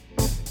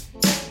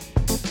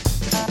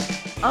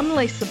I'm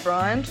Lisa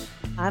Bryant.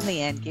 I'm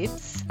Leanne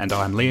Gibbs. And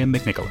I'm Liam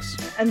McNicholas.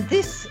 And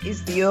this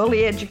is the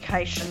Early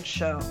Education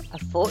Show. A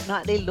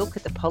fortnightly look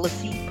at the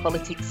policy,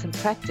 politics and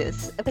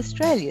practice of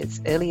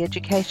Australia's early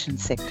education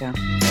sector.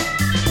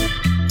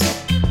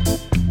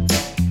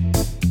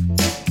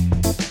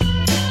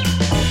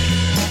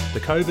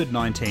 The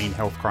COVID-19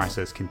 health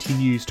crisis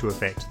continues to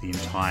affect the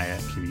entire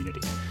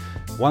community.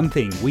 One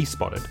thing we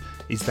spotted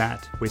is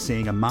that we're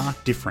seeing a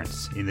marked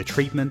difference in the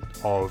treatment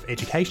of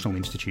educational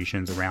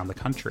institutions around the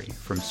country,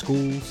 from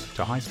schools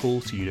to high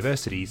schools to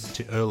universities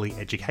to early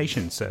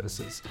education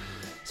services.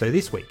 So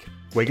this week,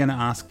 we're going to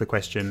ask the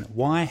question,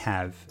 why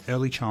have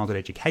early childhood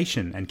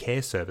education and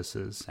care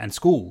services, and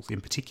schools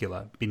in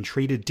particular, been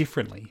treated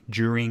differently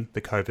during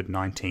the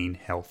COVID-19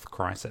 health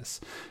crisis?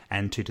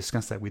 And to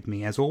discuss that with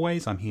me, as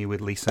always, I'm here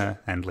with Lisa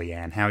and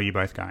Leanne. How are you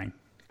both going?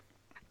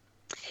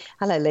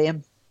 Hello,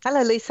 Liam.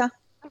 Hello, Lisa.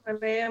 Hello,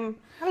 Liam.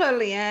 Hello,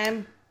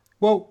 Leanne.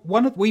 Well,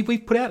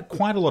 we've put out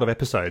quite a lot of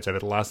episodes over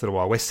the last little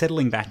while. We're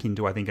settling back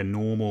into, I think, a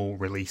normal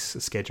release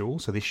schedule,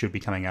 so this should be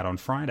coming out on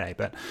Friday.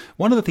 But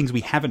one of the things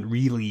we haven't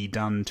really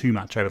done too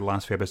much over the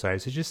last few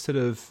episodes is just sort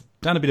of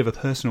done a bit of a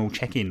personal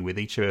check-in with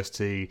each of us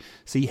to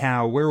see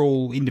how we're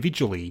all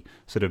individually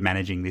sort of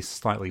managing this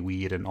slightly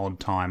weird and odd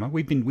time.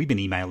 We've been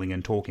emailing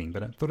and talking,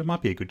 but I thought it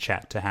might be a good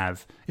chat to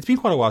have. It's been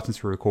quite a while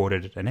since we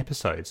recorded an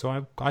episode,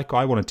 so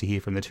I wanted to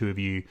hear from the two of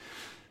you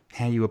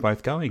how you were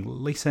both going.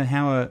 Lisa,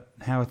 how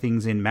are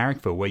things in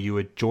Marrickville, where you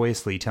were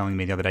joyously telling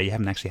me the other day you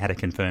haven't actually had a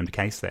confirmed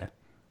case there?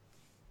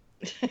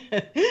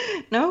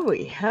 No,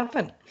 we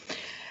haven't.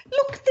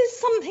 Look, there's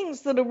some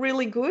things that are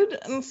really good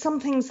and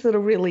some things that are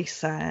really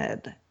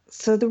sad.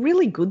 So the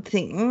really good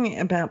thing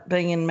about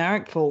being in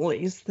Marrickville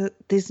is that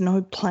there's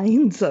no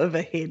planes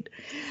overhead.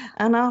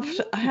 And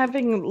after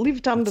having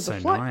lived under the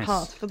flight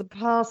path for the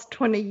past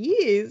 20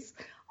 years,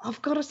 I've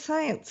got to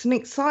say it's an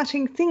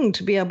exciting thing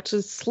to be able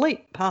to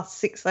sleep past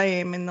 6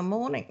 a.m. in the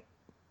morning.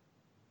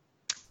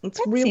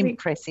 That's really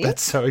impressive.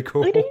 That's so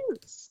cool. It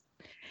is.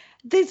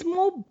 There's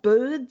more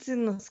birds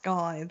in the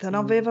sky than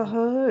I've ever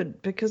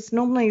heard, because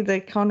normally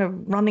they're kind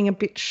of running a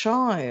bit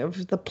shy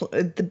of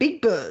the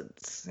big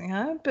birds, you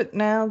know, but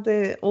now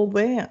they're all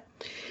there.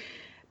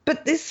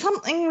 But there's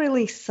something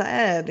really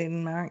sad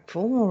in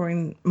Marrickville, or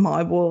in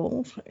my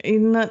world,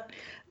 in that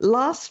the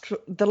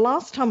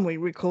last time we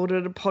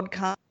recorded a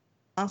podcast,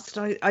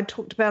 I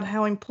talked about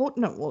how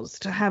important it was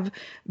to have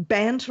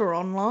banter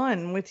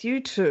online with you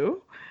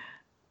two.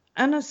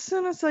 And as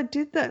soon as I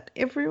did that,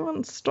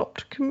 everyone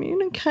stopped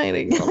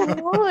communicating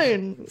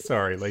online.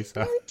 Sorry,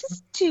 Lisa. You're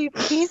just too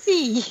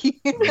busy.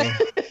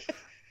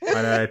 I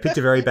know, I picked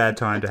a very bad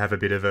time to have a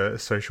bit of a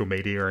social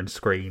media and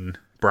screen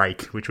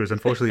break, which was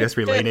unfortunately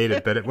desperately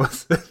needed, but it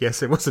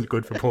wasn't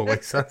good for poor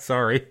Lisa.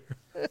 Sorry.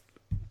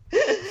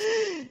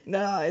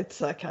 No,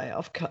 it's okay.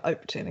 I've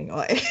coped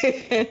anyway.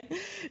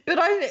 But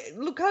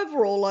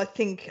overall, I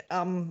think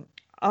I'm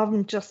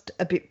just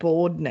a bit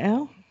bored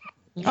now.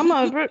 I'm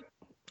over it.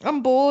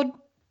 I'm bored.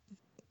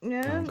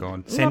 Yeah. Oh,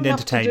 God. Send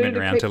entertainment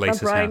around to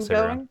Lisa's house,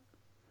 everyone.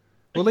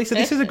 Well, Lisa,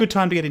 this is a good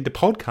time to get into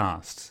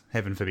podcasts,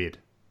 heaven forbid.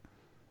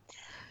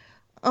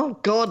 Oh,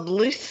 God,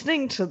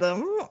 listening to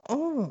them?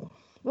 Oh,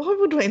 why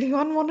would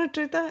anyone want to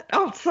do that?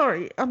 Oh,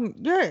 sorry.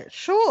 Yeah,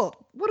 sure.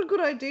 What a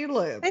good idea,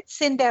 Liam. Let's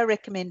send our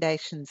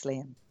recommendations,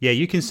 Liam. Yeah,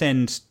 you can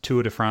send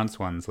Tour de France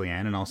ones,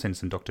 Leanne, and I'll send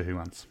some Doctor Who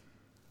ones.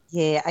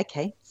 Yeah,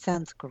 okay.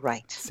 Sounds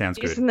great. Sounds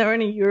good. Isn't there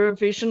any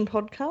Eurovision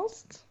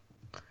podcasts?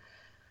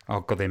 Oh,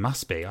 God, there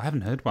must be. I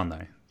haven't heard one,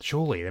 though.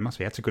 Surely, there must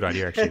be. That's a good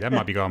idea, actually. That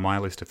might be on my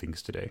list of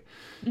things to do.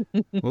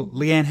 Well,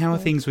 Leanne, how are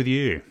things with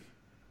you?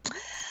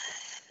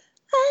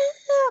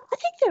 I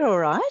think they're all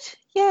right.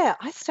 Yeah,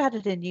 I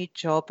started a new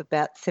job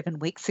about 7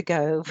 weeks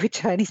ago,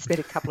 which I only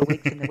spent a couple of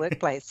weeks in the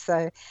workplace.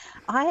 So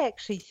I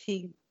actually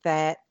think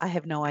that I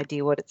have no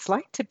idea what it's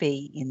like to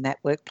be in that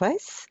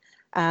workplace,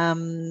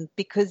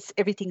 because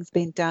everything's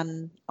been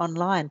done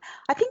online.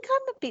 I think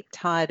I'm a bit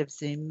tired of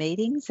Zoom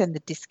meetings and the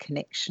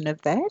disconnection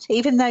of that,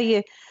 even though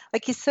you're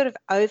sort of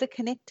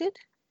over-connected,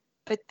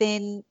 but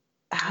then,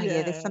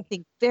 there's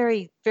something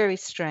very, very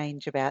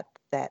strange about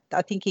that.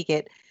 I think you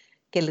get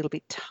a little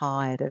bit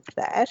tired of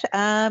that.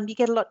 You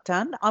get a lot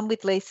done. I'm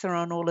with Lisa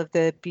on all of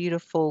the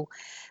beautiful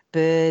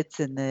birds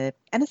and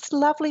it's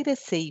lovely to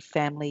see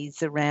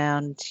families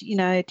around,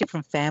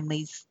 different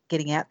families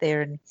getting out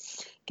there and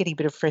getting a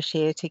bit of fresh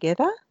air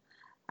together.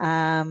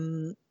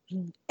 And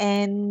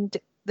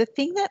the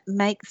thing that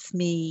makes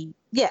me,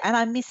 and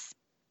I miss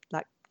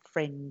like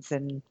friends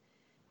and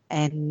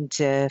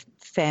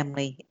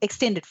family,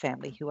 extended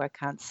family who I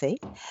can't see.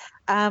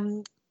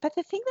 But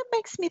the thing that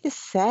makes me the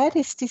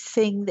saddest is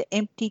seeing the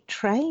empty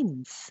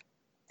trains.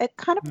 It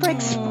kind of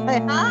breaks my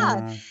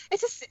heart.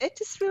 It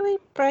just really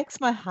breaks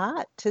my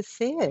heart to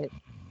see it.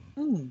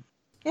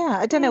 Yeah,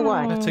 I don't know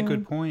why. That's a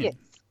good point. Yes.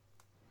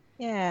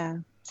 Yeah.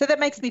 So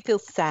that makes me feel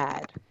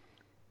sad.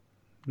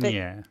 But,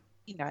 yeah.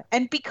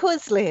 And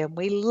because, Liam,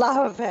 we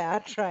love our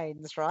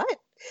trains, right?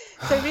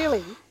 So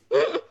really.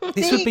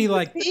 This would be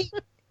like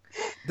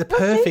the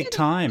perfect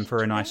time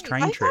for a nice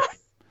train trip.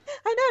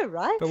 I I know,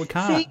 right? But we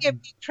can't. Seeing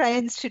empty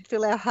trains should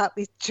fill our heart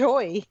with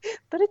joy,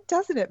 but it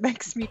doesn't. It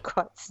makes me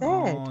quite sad.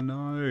 Oh,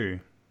 no.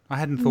 I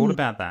hadn't thought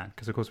about that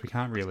because, of course, we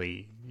can't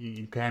really...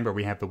 In Canberra,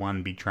 we have the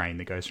one big train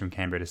that goes from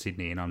Canberra to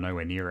Sydney, and I'm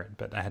nowhere near it,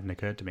 but that hadn't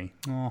occurred to me.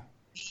 Oh,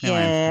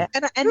 Yeah.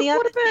 And the What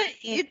other about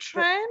thing your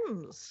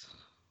trams?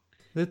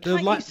 The Can't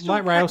you light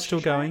still rail's catch still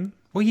a train? going.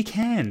 Well, you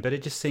can, but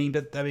it just seemed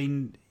that, I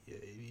mean,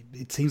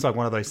 it seems like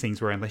one of those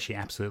things where unless you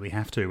absolutely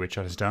have to, which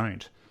I just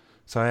don't.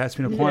 So it's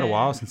been quite a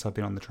while since I've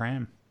been on the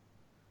tram.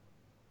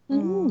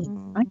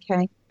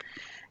 Okay.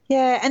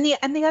 Yeah, and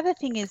the other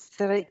thing is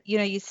that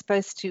you're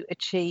supposed to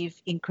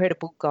achieve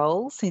incredible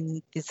goals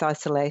in this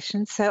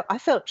isolation. So I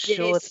felt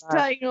sure that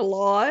Staying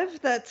alive,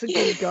 that's a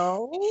good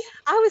goal.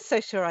 I was so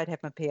sure I'd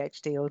have my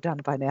PhD all done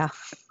by now.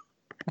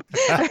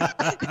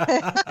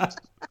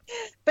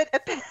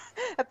 But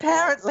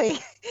apparently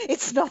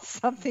it's not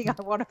something I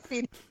want to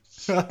finish.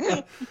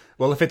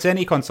 Well, if it's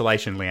any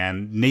consolation,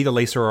 Leanne, neither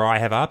Lisa or I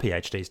have our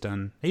PhDs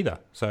done either.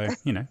 So,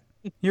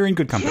 you're in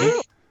good company.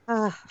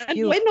 And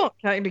we're not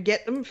going to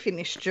get them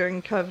finished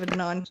during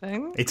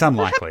COVID-19. It's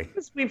unlikely.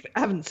 Because we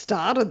haven't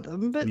started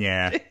them, but...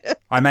 Yeah.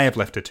 I may have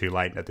left it too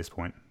late at this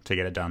point to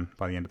get it done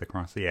by the end of the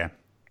crisis. Yeah.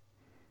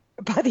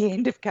 By the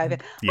end of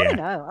COVID. Yeah. I don't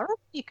know. I reckon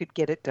you could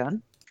get it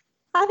done.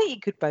 I think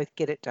you could both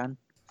get it done.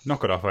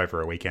 Knock it off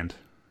over a weekend.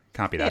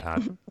 Can't be that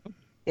hard.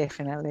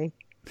 Definitely.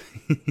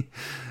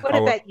 What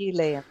about you,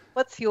 Liam?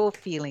 What's your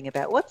feeling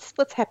about what's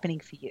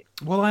happening for you?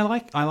 Well, I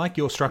like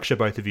your structure,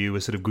 both of you,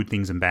 as sort of good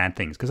things and bad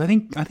things, because I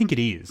think it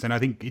is, and I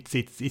think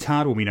it's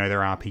hard when we know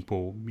there are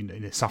people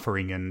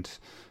suffering and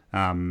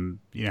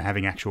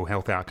having actual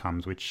health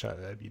outcomes, which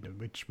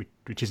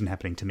isn't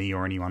happening to me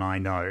or anyone I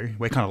know.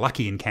 We're kind of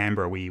lucky in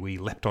Canberra. We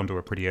leapt onto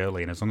it pretty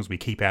early, and as long as we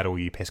keep out all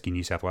you pesky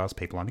New South Wales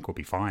people, I think we'll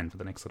be fine for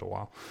the next little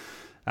while.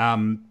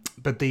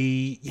 But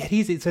it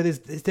is. So there's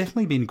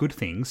definitely been good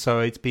things.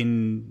 So there's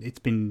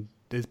been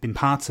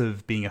parts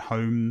of being at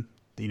home,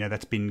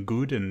 that's been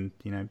good, and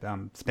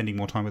spending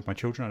more time with my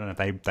children. I don't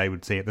know if they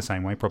would see it the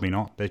same way. Probably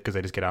not, because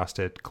they just get asked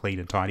to clean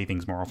and tidy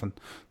things more often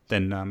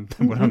than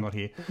when I'm not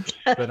here.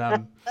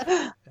 But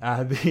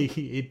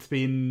it's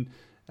been.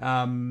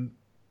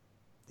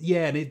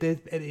 Yeah, and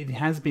it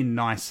has been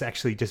nice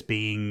actually just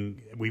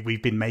being...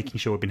 We've been making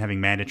sure we've been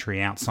having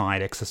mandatory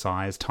outside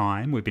exercise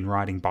time. We've been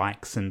riding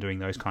bikes and doing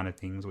those kind of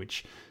things,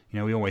 which,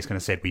 we always kind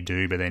of said we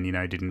do, but then,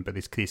 didn't. But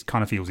this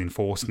kind of feels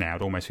enforced now.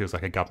 It almost feels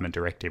like a government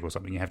directive or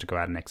something. You have to go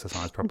out and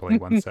exercise properly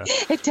once.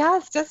 It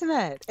does, doesn't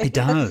it? It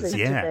does,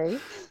 yeah.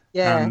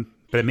 Yeah.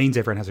 But it means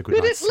everyone has a good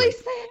But night's at sleep.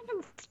 least they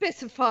haven't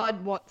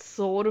specified what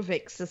sort of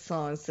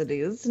exercise it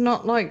is.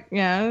 Not like,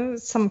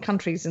 some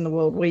countries in the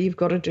world where you've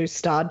got to do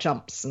star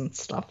jumps and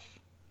stuff.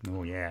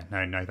 Oh, yeah.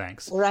 No,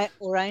 thanks. Or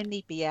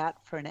only be out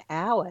for an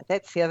hour.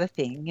 That's the other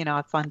thing.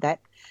 I find that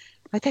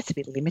that's a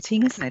bit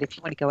limiting, isn't it, if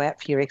you want to go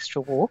out for your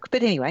extra walk?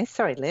 But anyway,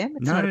 sorry, Liam,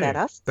 it's not about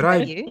us. It's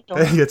about you.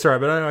 That's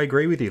right, but I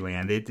agree with you,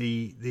 Leanne.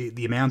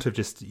 The amount of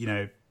just,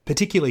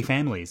 particularly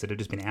families that have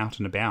just been out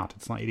and about,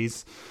 it's like it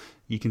is...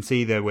 You can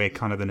see that where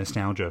kind of the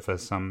nostalgia for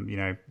some,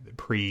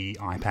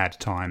 pre-iPad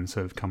times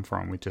have come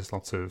from, with just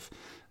lots of,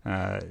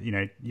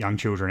 young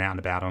children out and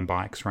about on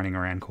bikes, running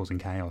around causing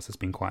chaos. It's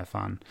been quite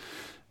fun.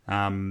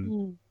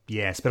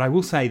 Yes, but I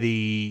will say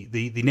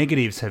the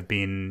negatives have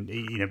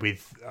been,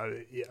 with,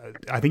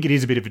 I think it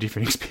is a bit of a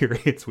different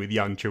experience with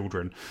young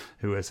children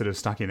who are sort of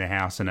stuck in their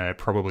house and are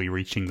probably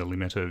reaching the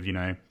limit of,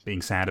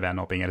 being sad about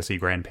not being able to see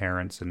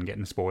grandparents and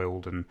getting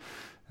spoiled and,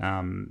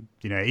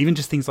 even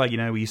just things like,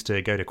 we used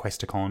to go to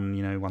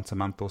Questacon, once a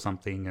month or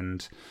something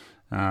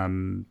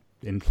and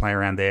play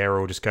around there,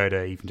 or just go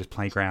to even just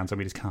playgrounds, and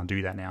we just can't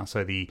do that now.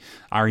 So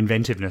our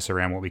inventiveness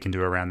around what we can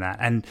do around that,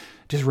 and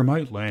just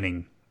remote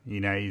learning,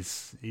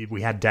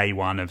 we had day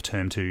one of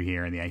term 2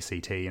 here in the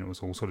ACT, and it was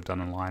all sort of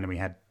done online, and we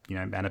had,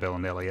 Annabelle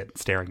and Elliot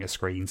staring at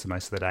screens for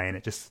most of the day, and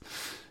it just...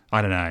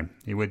 I don't know.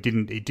 It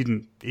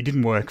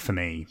didn't work for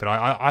me. But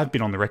I've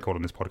been on the record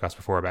on this podcast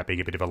before about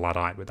being a bit of a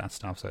Luddite with that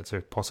stuff. So it's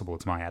possible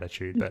it's my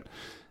attitude. But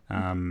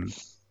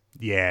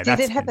yeah, did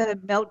it have a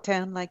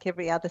meltdown like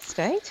every other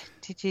state?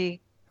 Did you?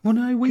 Well,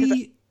 no,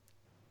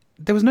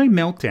 there was no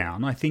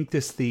meltdown. I think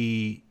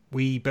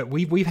we've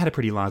had a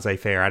pretty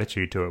laissez-faire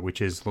attitude to it,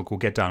 which is, look, we'll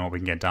get done what we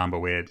can get done, but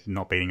we're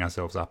not beating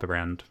ourselves up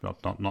around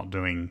not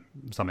doing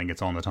something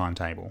that's on the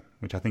timetable,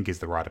 which I think is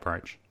the right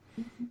approach.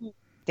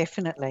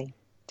 Definitely.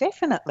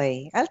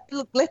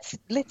 Look, let's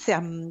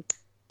experiment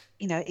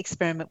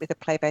with a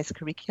play-based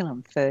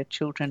curriculum for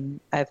children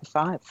over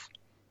 5.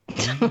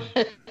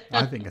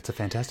 I think that's a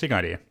fantastic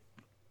idea.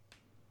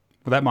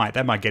 Well,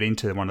 that might get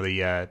into one of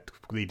the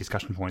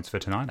discussion points for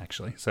tonight,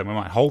 actually. So we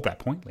might hold that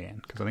point,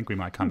 Leanne, because I think we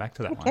might come back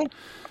to that one.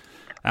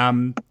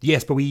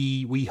 Yes, but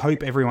we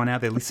hope everyone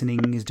out there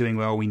listening is doing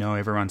well. We know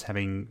everyone's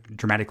having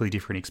dramatically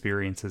different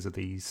experiences of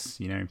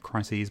these,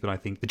 crises. But I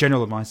think the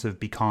general advice of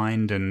be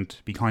kind, and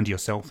be kind to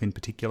yourself in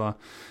particular,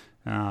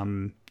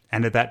 and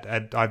And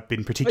I've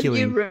been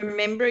particularly. Are you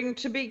remembering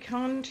to be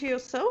kind to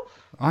yourself?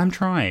 I'm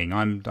trying.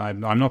 I'm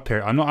not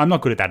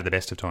good at that at the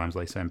best of times,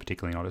 Lisa, and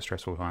particularly not at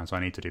stressful times. So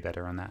I need to do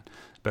better on that.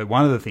 But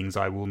one of the things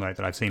I will note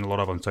that I've seen a lot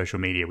of on social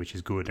media, which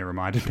is good, and it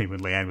reminded me when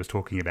Leanne was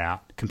talking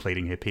about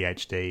completing her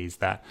PhD, is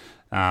that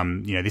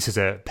this is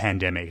a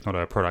pandemic, not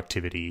a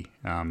productivity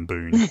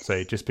boon.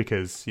 So just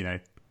because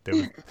there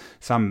was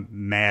some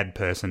mad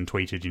person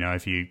tweeted,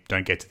 if you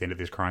don't get to the end of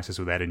this crisis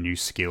without a new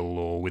skill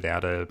or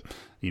without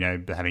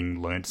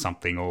having learnt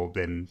something, or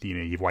then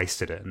you've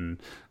wasted it, and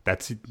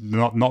that's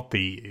not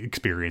the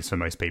experience for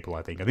most people.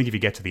 I think if you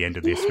get to the end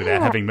of this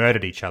without having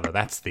murdered each other,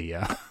 that's the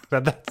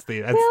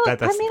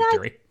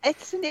victory.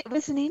 It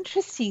was an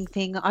interesting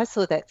thing. I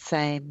saw that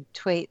same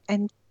tweet,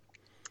 and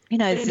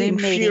it Zoom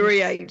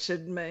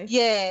infuriated me.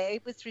 Yeah,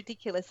 it was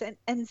ridiculous.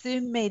 And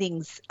Zoom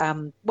meetings,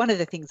 one of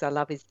the things I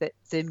love is that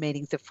Zoom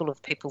meetings are full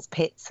of people's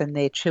pets and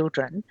their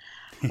children,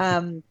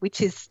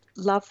 which is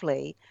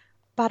lovely.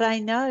 But I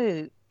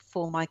know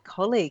for my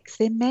colleagues,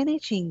 they're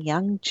managing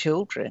young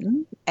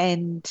children,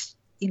 and,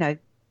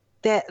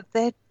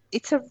 that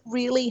it's a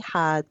really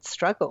hard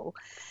struggle.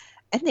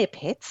 And their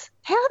pets,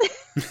 how they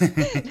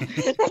have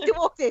to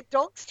walk their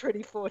dogs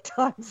 24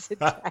 times a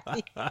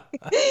day.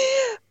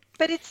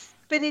 But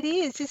it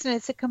is, isn't it?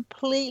 It's a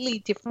completely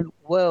different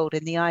world,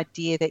 and the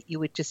idea that you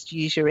would just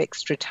use your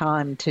extra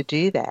time to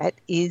do that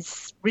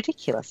is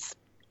ridiculous.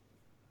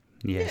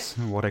 Yes,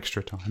 what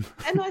extra time?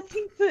 And I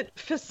think that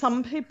for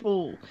some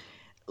people,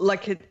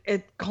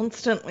 it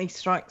constantly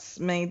strikes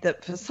me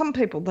that for some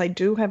people they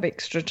do have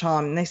extra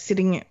time. They're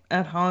sitting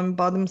at home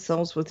by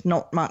themselves with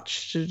not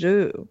much to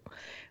do,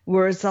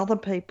 whereas other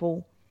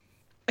people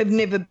have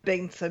never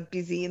been so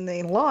busy in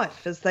their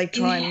life as they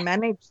try and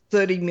manage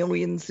 30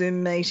 million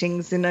Zoom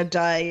meetings in a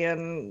day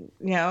and,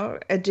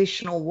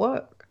 additional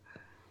work.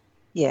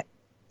 Yeah,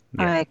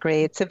 I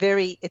agree. It's a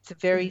very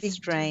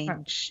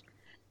strange,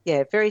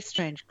 very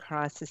strange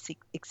crisis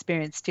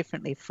experienced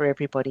differently for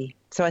everybody.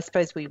 So I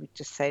suppose we would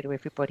just say to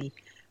everybody,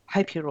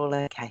 hope you're all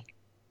okay.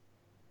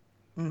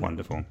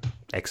 Wonderful.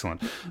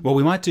 Excellent. Well,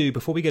 we might do,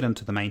 before we get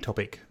into the main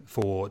topic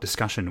for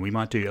discussion, we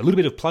might do a little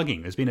bit of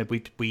plugging. There's been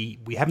we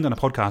haven't done a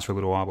podcast for a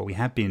little while, but we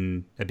have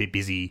been a bit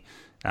busy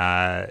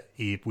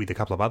with a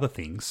couple of other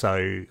things.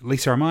 So,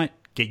 Lisa, I might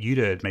get you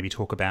to maybe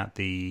talk about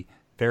the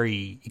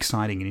very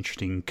exciting and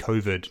interesting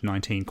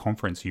COVID-19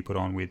 conference you put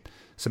on with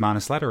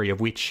Samana Slattery,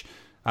 of which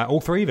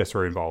all three of us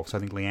were involved. So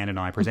I think Leanne and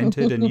I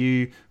presented, and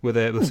you were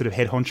the sort of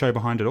head honcho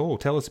behind it all.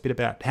 Tell us a bit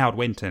about how it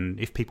went and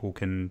if people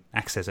can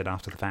access it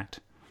after the fact.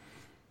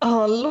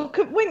 Oh, look,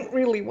 it went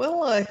really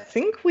well. I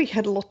think we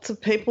had lots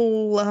of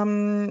people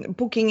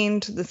booking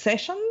into the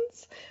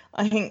sessions.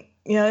 I think,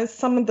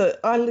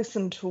 I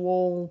listened to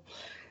all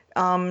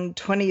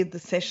 20 of the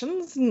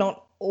sessions,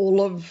 not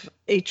all of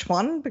each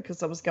one,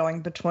 because I was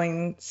going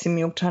between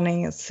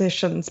simultaneous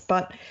sessions.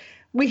 But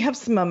we have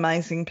some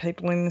amazing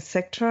people in the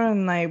sector,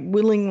 and they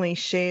willingly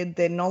shared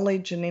their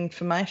knowledge and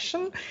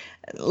information,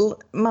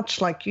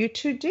 much like you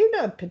two did.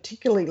 I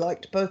particularly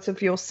liked both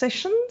of your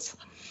sessions.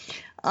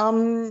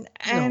 I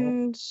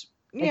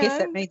guess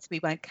that means we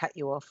won't cut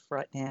you off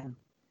right now.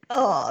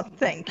 Oh,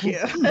 thank you.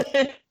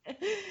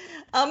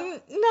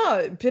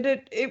 No, but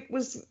it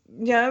was,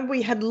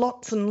 we had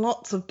lots and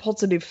lots of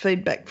positive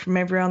feedback from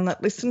everyone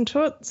that listened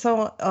to it.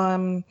 So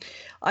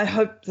I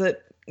hope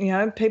that,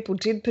 people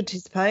did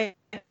participate.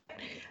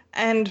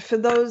 And for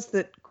those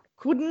that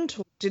couldn't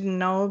or didn't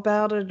know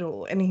about it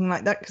or anything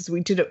like that, because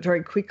we did it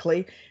very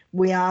quickly,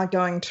 we are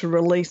going to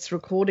release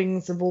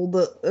recordings of all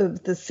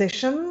the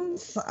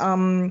sessions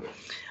in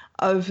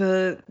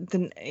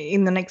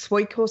the next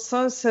week or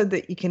so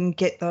that you can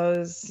get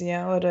those,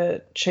 at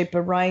a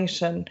cheaper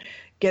rate and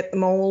get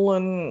them all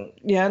and,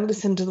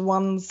 listen to the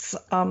ones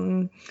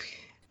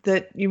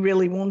that you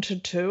really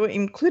wanted to,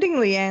 including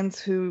Leanne's,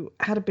 who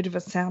had a bit of a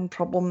sound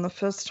problem the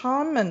first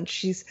time, and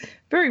she's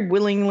very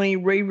willingly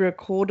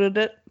re-recorded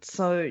it.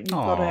 So you've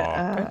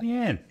got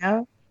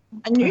a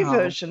new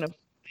version of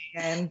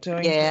Leanne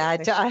doing. Yeah,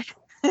 I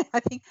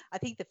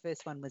think the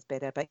first one was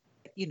better, but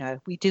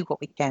we do what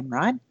we can,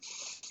 right?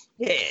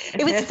 Yeah,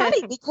 it was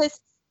funny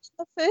because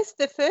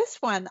the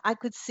first one, I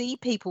could see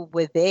people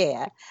were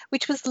there,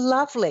 which was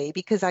lovely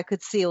because I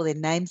could see all their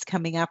names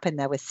coming up and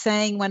they were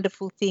saying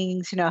wonderful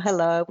things,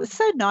 hello. It was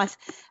so nice.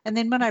 And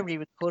then when I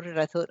re-recorded,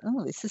 I thought,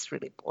 oh, this is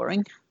really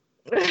boring.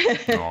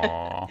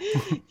 Yeah,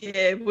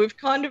 we've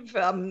kind of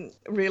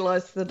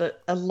realised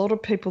that a lot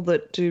of people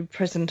that do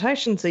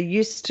presentations are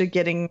used to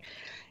getting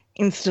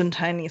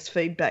instantaneous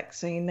feedback,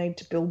 so you need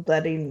to build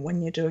that in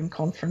when you're doing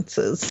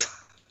conferences.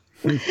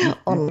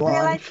 Online.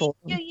 Well, I think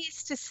you're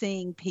used to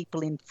seeing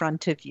people in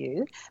front of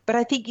you, but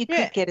I think you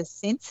could get a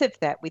sense of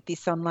that with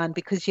this online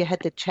because you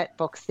had the chat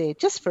box there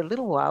just for a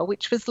little while,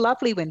 which was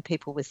lovely when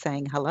people were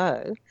saying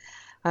hello.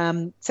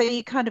 So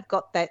you kind of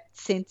got that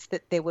sense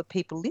that there were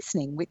people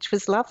listening, which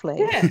was lovely.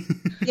 Yeah.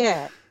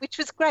 Yeah, which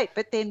was great.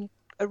 But then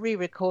a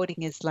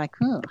re-recording is like,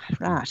 oh,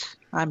 right,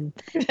 I'm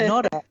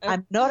not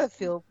a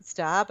film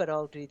star, but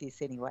I'll do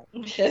this anyway.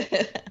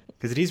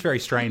 Because it is very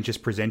strange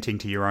just presenting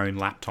to your own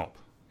laptop.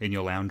 in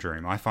your lounge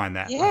room. I found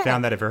that Yeah.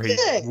 a very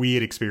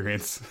weird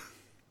experience.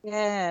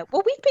 Yeah.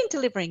 Well, we've been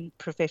delivering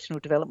professional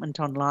development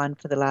online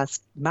for the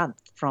last month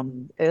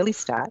from Early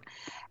Start,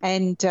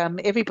 and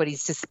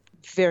everybody's just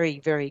very,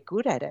 very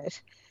good at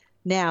it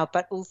now.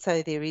 But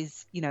also there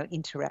is,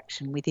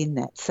 interaction within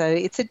that. So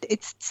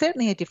it's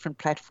certainly a different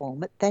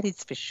platform. That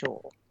is for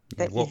sure.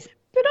 But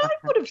I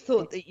would have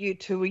thought that you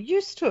two were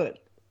used to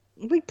it.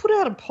 We put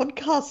out a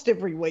podcast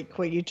every week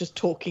where you're just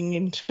talking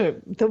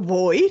into the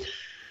void.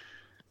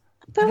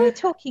 But we're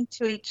talking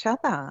to each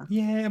other.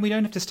 Yeah, and we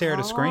don't have to stare at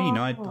a screen.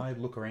 I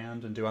look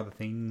around and do other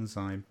things.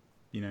 I,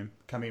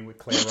 come in with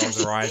Claire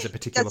rolls her eyes at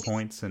particular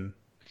points and...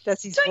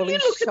 Don't you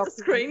look at the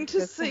screen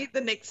to see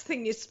the next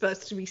thing you're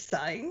supposed to be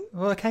saying?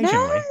 Well,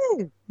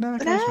 occasionally. No,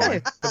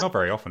 occasionally. But not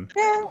very often.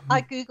 Yeah, I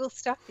Google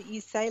stuff that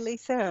you say,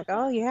 Lisa. I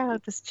go, I'll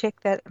just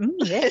check that.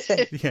 Yes.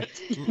 Yeah.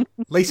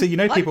 Lisa,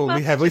 people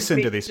have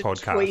listened to this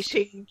podcast.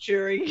 Tweeting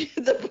during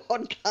the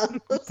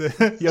podcast.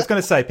 I was going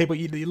to say,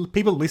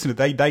 people listen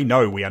to it, they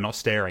know we are not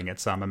staring at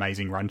some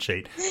amazing run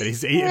sheet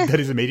that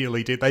is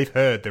immediately... They've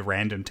heard the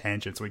random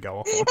tangents we go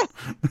off on.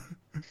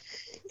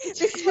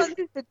 This one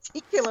is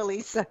particularly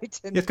so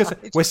tonight. Yes, because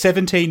we're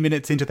 17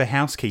 minutes into the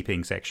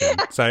housekeeping section,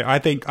 so I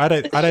don't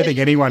think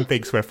anyone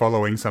thinks we're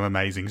following some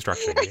amazing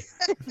structure here.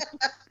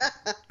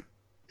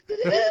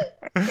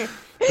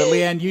 But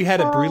Leanne, you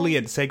had a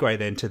brilliant segue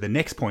then to the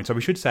next point. So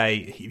we should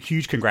say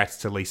huge congrats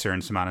to Lisa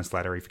and Samana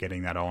Slattery for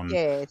getting that on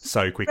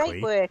so quickly.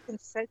 Great work and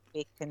so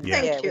quick. And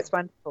it was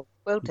wonderful.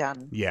 Well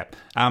done. Yeah.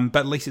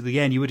 But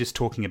Leanne, you were just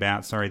talking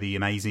about, the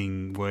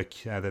amazing work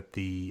that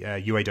the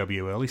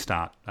UAW Early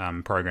Start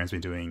program's been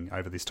doing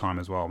over this time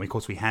as well. And of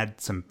course, we had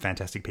some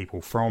fantastic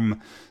people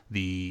from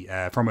the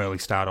Early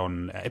Start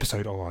on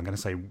episode, I'm going to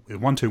say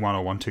 121 or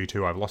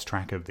 122. I've lost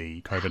track of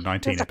the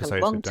COVID-19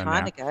 episodes. A long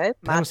time ago.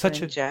 That was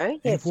Martha and Joe.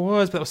 Yes. It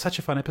was, but it was such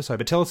a fun episode.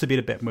 But tell us a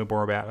bit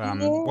more about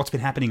what's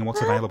been happening and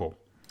what's available.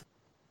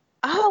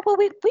 Oh, well,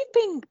 we've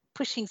been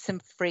pushing some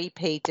free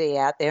PD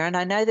out there, and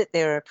I know that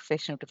there are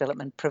professional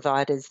development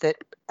providers that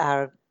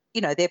are,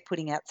 they're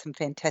putting out some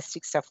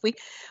fantastic stuff.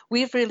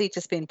 We've really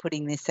just been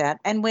putting this out,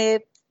 and we're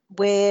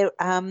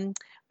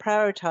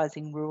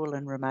prioritising rural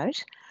and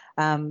remote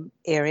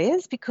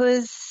areas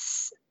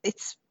because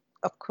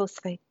of course,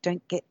 they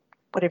don't get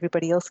what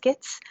everybody else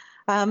gets.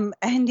 And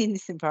in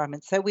this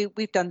environment. So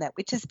we've done that,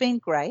 which has been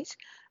great.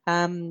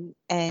 And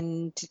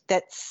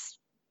that's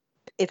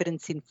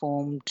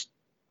evidence-informed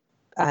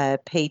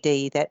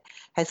PD that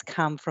has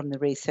come from the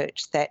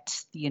research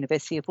that the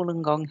University of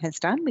Wollongong has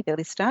done with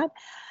Early Start.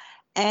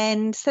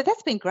 And so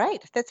that's been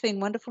great. That's been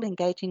wonderful,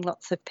 engaging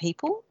lots of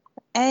people.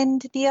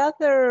 And the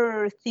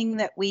other thing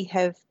that we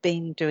have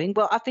been doing,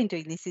 I've been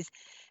doing this, is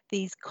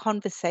these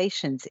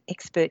conversations,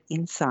 expert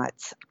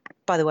insights.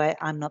 By the way,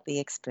 I'm not the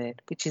expert,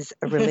 which is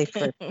a relief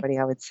for everybody,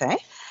 I would say.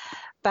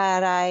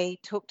 But I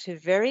talked to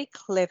very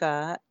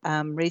clever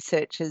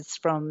researchers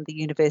from the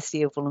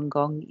University of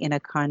Wollongong in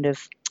a kind of,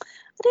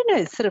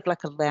 sort of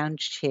like a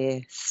lounge chair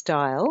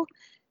style.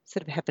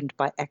 Sort of happened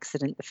by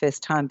accident the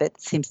first time, but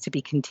seems to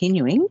be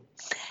continuing.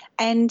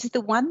 And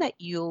the one that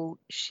you'll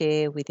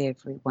share with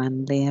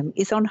everyone, Liam,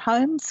 is on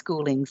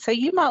homeschooling. So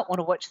you might want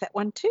to watch that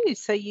one too,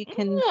 so you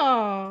can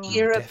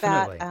hear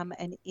about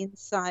an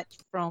insight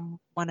from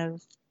one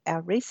of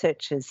our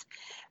researchers.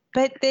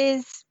 But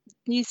there's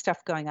new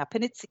stuff going up,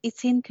 and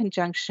it's in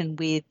conjunction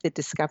with the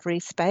Discovery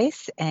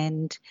Space,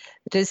 and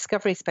the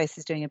Discovery Space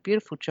is doing a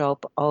beautiful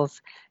job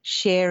of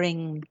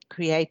sharing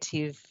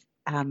creative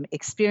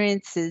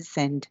experiences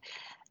and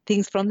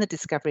things from the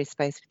Discovery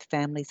Space with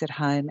families at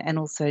home, and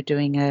also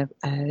doing a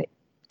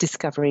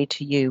Discovery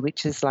to You,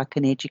 which is like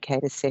an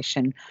educator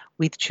session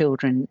with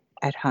children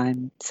at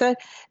home. So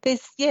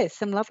there's,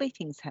 some lovely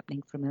things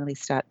happening from Early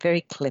Start. Very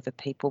clever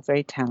people,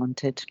 very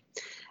talented.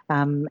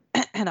 And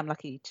I'm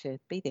lucky to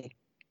be there.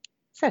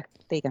 So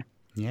there you go.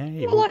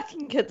 Yeah. Well, I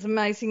think it's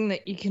amazing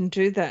that you can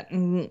do that,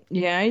 and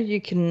you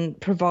can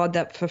provide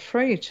that for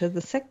free to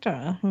the sector.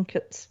 I think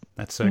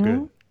that's so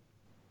good.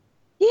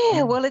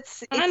 Yeah, well,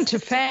 it's and to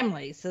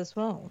families as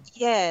well.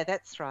 Yeah,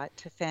 that's right,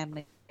 to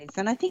families.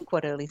 And I think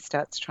what Early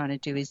Start's trying to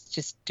do is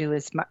just do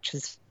as much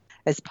as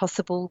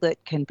possible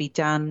that can be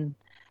done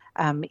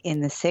in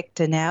the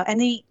sector now.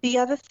 And the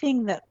other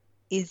thing that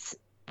is,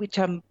 which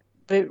I'm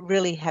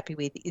really happy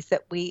with, is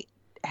that we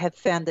have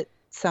found that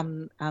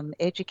some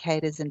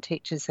educators and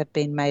teachers have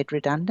been made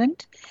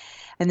redundant,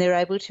 and they're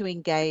able to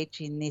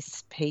engage in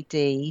this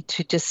PD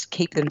to just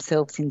keep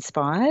themselves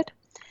inspired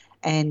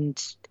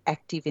and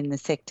active in the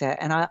sector.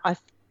 And I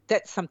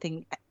that's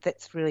something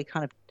that's really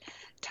kind of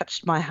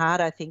touched my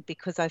heart, I think,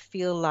 because I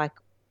feel like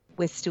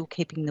we're still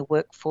keeping the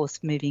workforce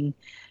moving.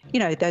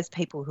 Those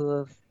people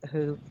who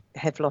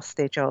have lost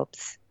their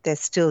jobs, they're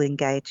still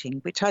engaging,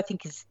 which I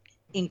think is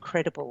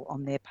incredible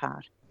on their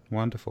part.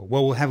 Wonderful.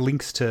 Well, we'll have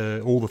links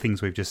to all the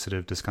things we've just sort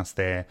of discussed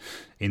there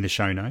in the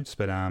show notes.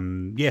 But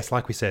yes,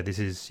 like we said, this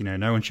is,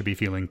 no one should be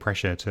feeling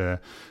pressure to,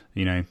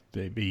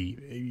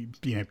 be,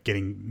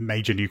 getting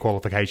major new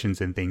qualifications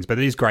and things. But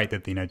it is great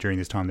that, during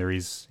this time there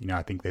is,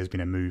 I think there's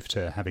been a move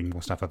to having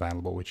more stuff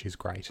available, which is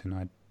great. And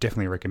I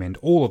definitely recommend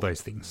all of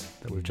those things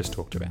that we've just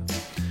talked about.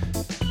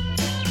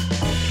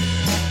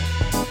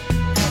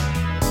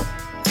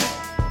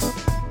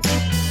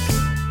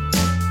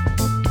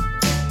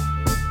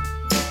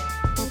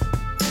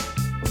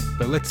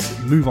 But let's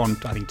move on,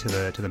 I think, to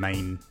the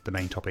main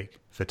topic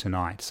for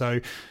tonight. So,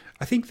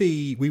 I think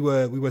we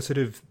were sort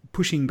of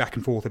pushing back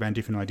and forth about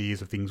different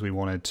ideas of things we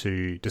wanted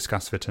to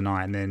discuss for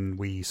tonight, and then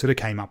we sort of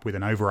came up with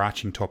an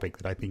overarching topic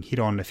that I think hit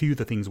on a few of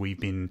the things we've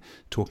been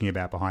talking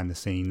about behind the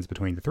scenes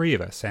between the three of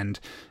us. And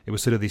it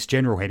was sort of this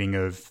general heading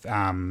of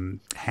why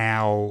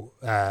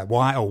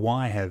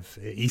have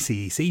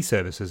ECEC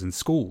services and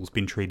schools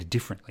been treated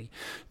differently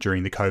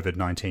during the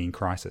COVID-19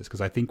 crisis?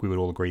 Because I think we would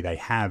all agree they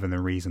have, and the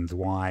reasons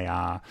why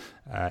are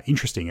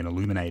interesting and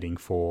illuminating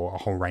for a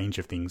whole range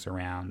of things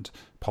around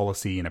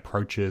policy and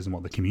approaches and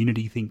what the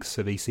community thinks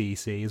of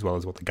ECEC as well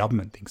as what the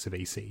government thinks of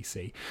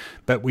ECEC.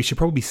 But we should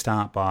probably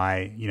start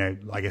by,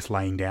 I guess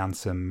laying down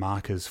some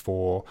markers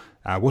for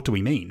what do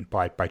we mean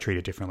by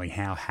treated differently?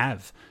 How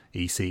have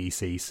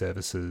ECEC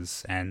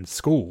services and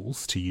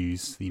schools, to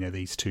use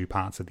these two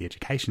parts of the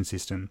education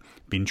system,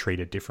 been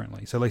treated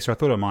differently? So Lisa, I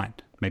thought I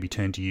might maybe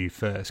turn to you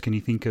first. Can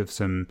you think of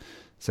some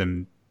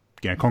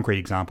concrete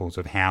examples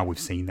of how we've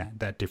seen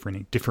that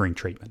differing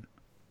treatment?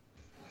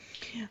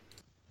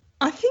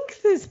 I think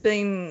there's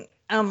been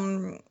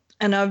an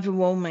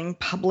overwhelming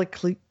public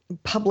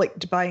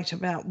debate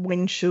about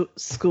when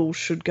schools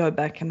should go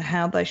back and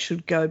how they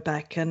should go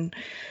back, and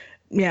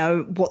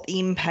what the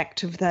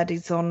impact of that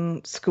is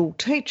on school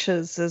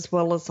teachers as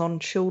well as on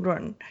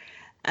children.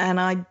 And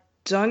I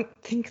don't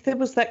think there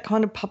was that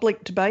kind of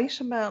public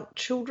debate about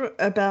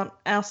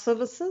our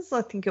services.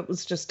 I think it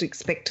was just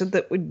expected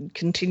that we'd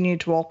continue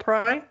to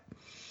operate.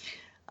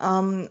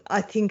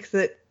 I think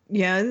that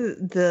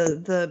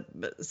the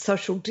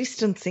social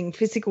distancing,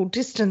 physical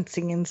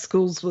distancing in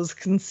schools was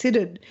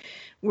considered,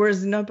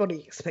 whereas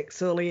nobody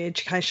expects early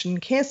education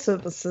care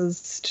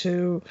services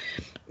to,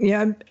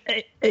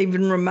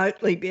 even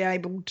remotely be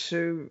able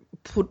to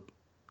put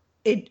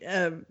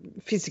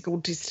physical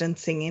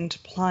distancing into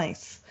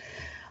place.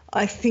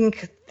 I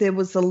think there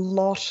was a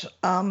lot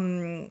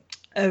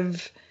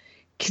of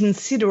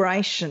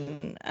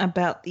consideration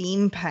about the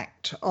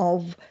impact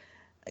of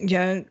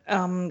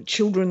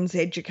children's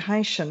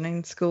education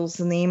in schools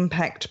and the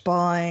impact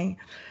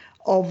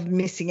of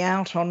missing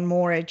out on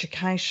more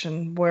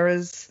education,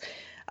 whereas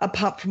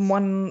apart from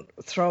one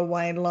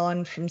throwaway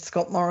line from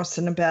Scott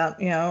Morrison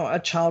about,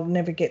 a child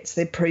never gets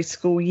their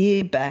preschool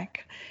year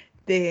back,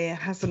 there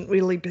hasn't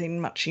really been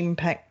much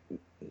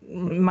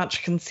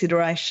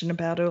consideration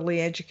about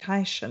early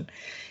education.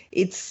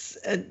 It's,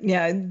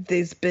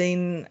 there's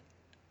been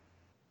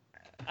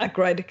a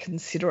greater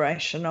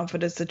consideration of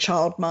it as a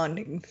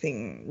child-minding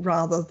thing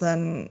rather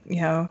than,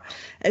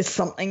 as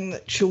something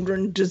that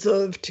children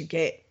deserve to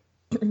get.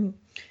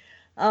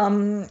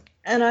 And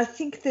I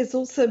think there's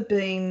also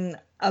been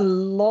a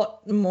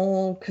lot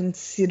more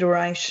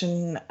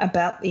consideration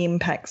about the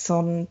impacts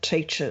on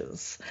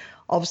teachers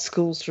of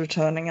schools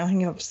returning. I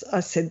think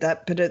I said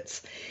that, but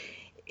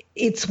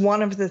it's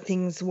one of the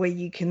things where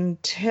you can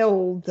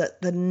tell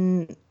that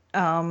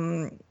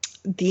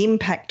the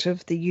impact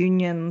of the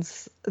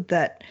unions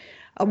that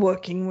are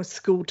working with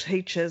school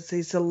teachers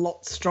is a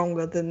lot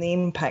stronger than the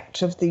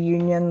impact of the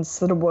unions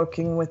that are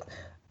working with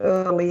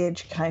early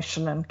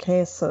education and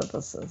care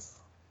services.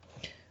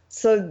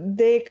 So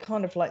they're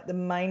kind of like the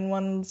main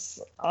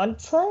ones,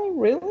 I'd say,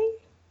 really.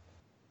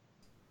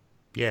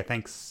 Yeah,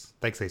 thanks,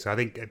 Lisa. I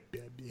think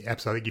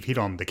absolutely you've hit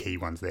on the key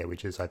ones there,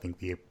 which is I think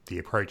the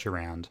approach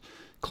around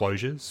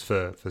closures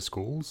for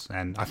schools.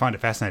 And I find it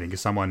fascinating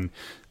because someone,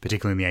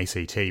 particularly in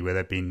the ACT, where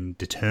they've been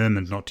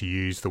determined not to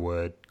use the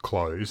word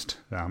closed,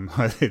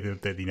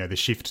 the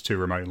shift to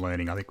remote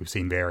learning, I think we've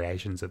seen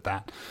variations of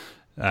that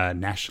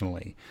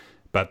nationally,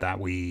 but that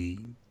we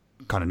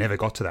kind of never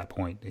got to that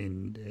point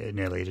in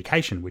early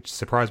education, which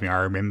surprised me.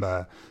 I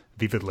remember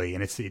vividly,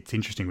 and it's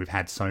interesting, we've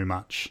had so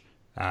much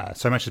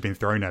has been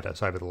thrown at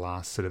us over the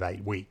last sort of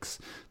 8 weeks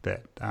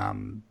that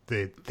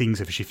the things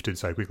have shifted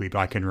so quickly. But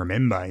I can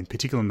remember, in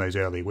particular in those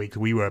early weeks,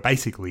 we were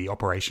basically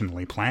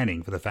operationally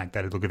planning for the fact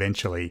that, look,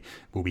 eventually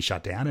we'll be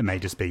shut down. It may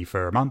just be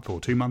for a month or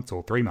 2 months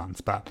or 3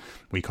 months, but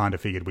we kind of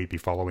figured we'd be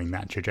following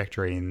that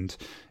trajectory. And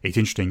it's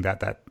interesting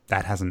that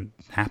hasn't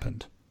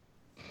happened.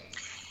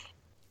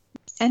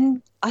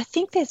 And I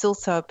think there's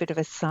also a bit of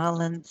a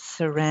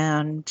silence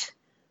around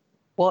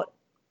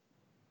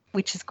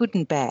which is good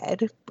and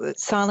bad,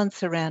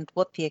 silence around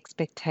what the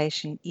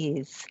expectation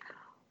is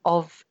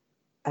of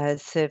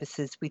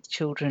services with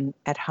children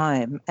at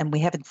home. And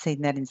we haven't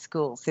seen that in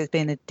schools. There's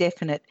been a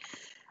definite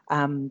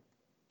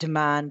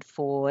demand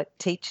for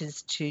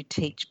teachers to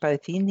teach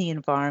both in the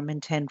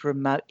environment and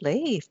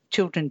remotely. If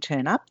children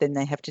turn up, then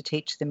they have to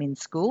teach them in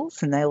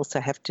schools, and they also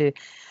have to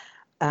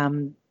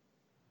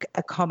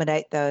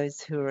accommodate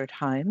those who are at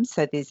home.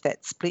 So there's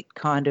that split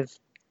kind of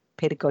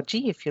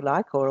pedagogy, if you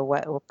like, or a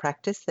way or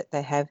practice that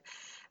they have.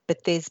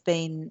 But there's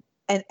been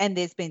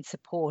there's been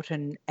support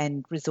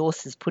and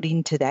resources put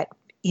into that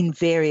in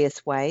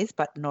various ways,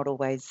 but not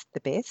always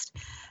the best.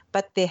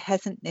 But there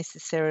hasn't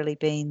necessarily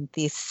been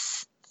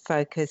this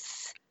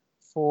focus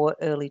for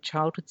early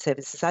childhood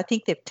services. I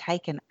think they've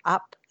taken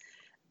up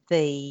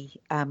the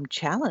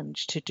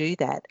challenge to do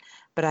that,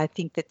 but I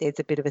think that there's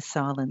a bit of a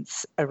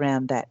silence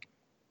around that.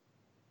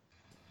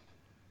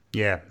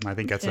 Yeah, I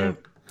think that's a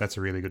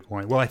really good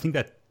point. Well, I think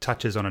that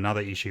touches on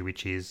another issue,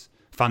 which is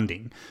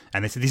funding.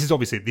 And this is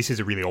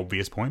a really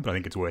obvious point, but I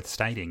think it's worth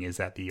stating, is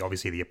that the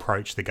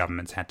approach the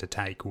government's had to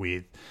take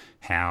with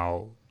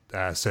how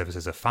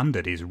services are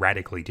funded is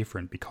radically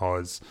different,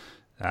 because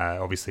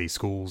obviously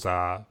schools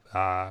are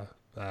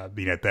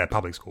the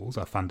public schools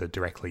are funded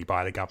directly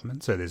by the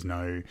government, so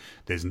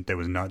there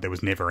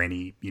was never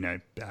any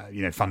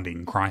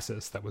funding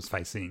crisis that was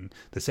facing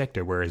the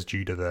sector. Whereas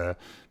due to the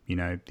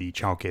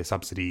childcare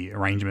subsidy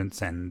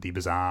arrangements and the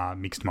bizarre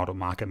mixed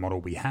market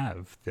model we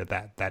have,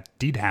 that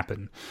did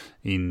happen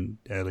in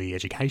early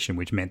education,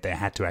 which meant there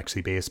had to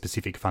actually be a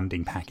specific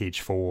funding package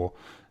for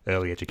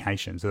early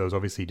education. So there was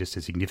obviously just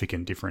a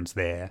significant difference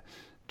there,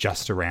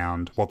 just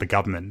around what the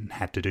government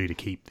had to do to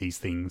keep these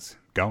things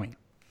going.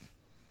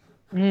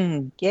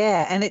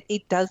 Yeah, and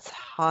it does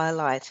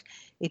highlight,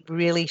 it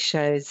really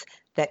shows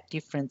that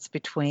difference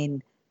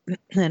between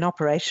an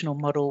operational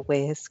model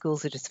where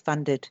schools are just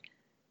funded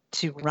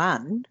to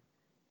run,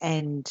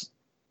 and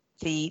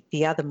the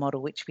other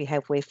model which we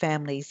have where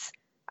families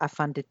are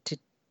funded to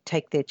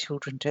take their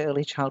children to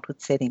early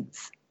childhood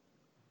settings.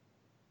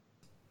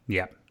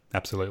 Yeah,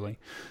 absolutely.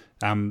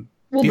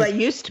 They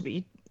used to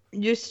be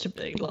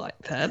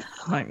like that.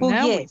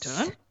 Now yes. We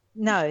don't.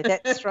 No,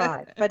 that's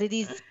right. But it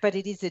is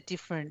a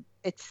different.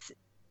 It's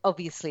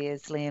obviously,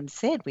 as Liam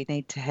said, we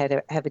need to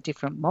have a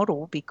different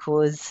model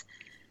because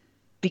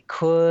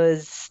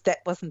that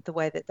wasn't the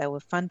way that they were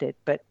funded.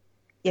 But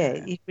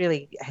yeah, it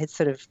really has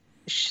sort of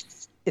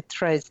it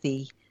throws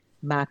the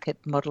market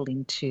model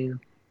into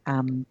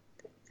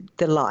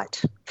the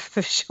light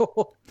for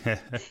sure,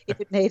 if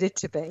it needed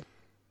to be.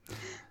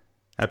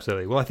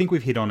 Absolutely. Well, I think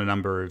we've hit on a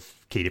number of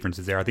key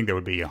differences there. I think there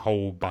would be a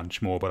whole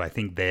bunch more, but I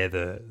think they're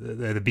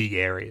the big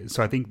areas.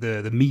 So I think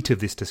the meat of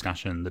this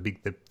discussion,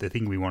 the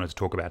thing we wanted to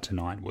talk about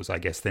tonight was, I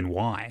guess, then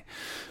why?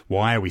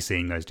 Why are we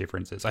seeing those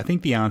differences? I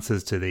think the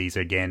answers to these,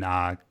 again,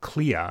 are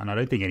clear, and I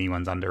don't think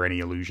anyone's under any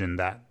illusion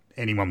that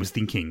anyone was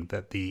thinking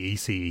that the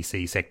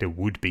ECEC sector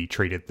would be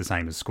treated the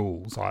same as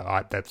schools.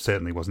 That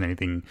certainly wasn't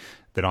anything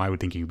that I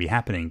would think would be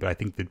happening, but I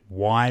think that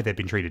why they've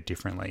been treated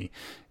differently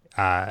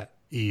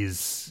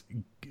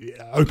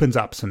opens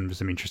up some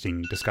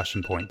interesting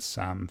discussion points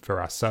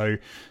for us. So,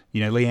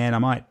 Leanne, I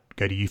might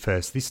go to you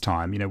first this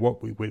time.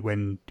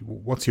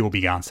 What's your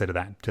big answer to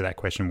that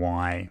question?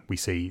 Why we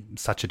see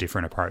such a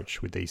different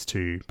approach with these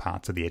two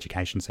parts of the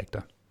education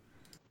sector?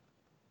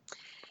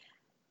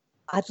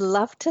 I'd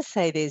love to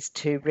say there's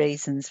two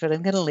reasons, but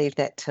I'm going to leave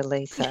that to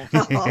Lisa.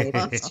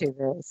 There's two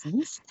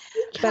reasons,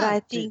 but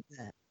I think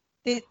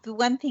the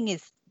one thing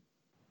is,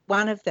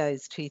 one of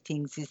those two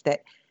things is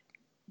that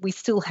we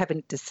still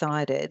haven't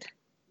decided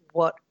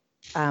what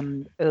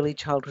early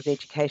childhood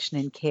education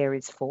and care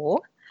is for.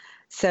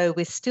 So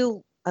we're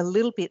still a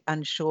little bit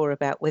unsure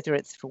about whether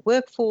it's for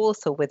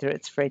workforce or whether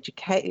it's for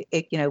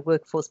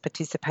workforce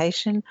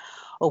participation,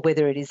 or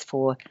whether it is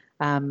for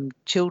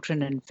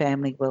children and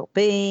family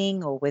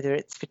wellbeing, or whether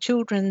it's for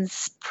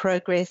children's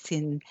progress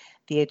in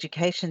the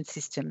education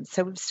system.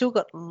 So we've still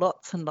got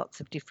lots and lots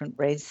of different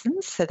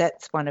reasons. So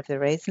that's one of the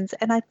reasons.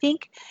 And I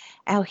think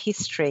our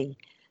history,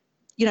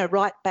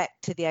 right back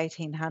to the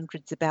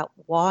 1800s, about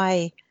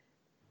why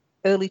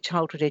early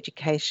childhood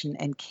education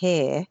and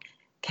care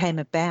came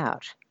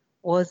about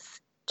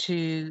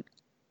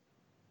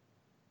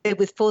it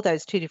was for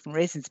those two different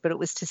reasons, but it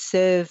was to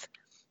serve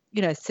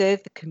the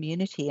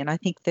community. And I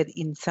think that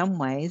in some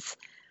ways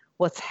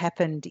what's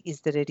happened is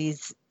that it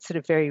is sort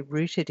of very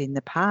rooted in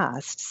the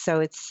past.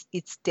 So it's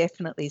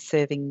definitely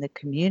serving the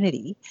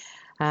community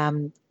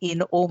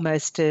in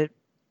almost a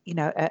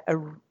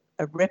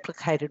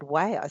replicated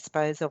way, I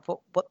suppose, of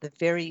what the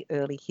very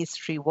early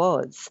history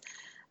was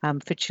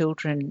for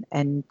children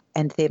and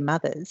their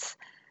mothers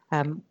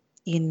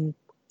in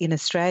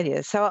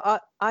Australia. So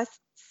I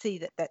see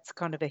that that's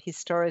kind of a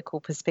historical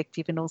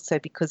perspective, and also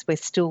because we're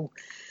still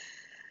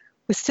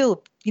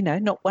not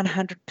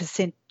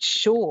 100%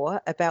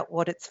 sure about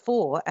what it's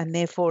for, and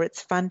therefore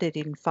it's funded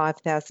in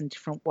 5,000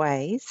 different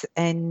ways,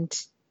 and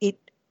it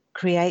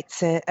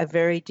creates a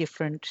very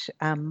different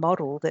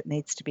model that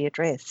needs to be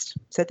addressed.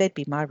 So that'd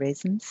be my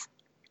reasons.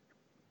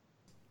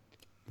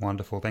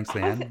 Wonderful. Thanks,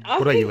 Leanne.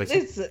 What about you,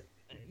 Lisa?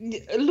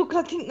 Look,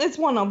 I think there's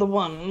one other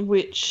one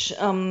which,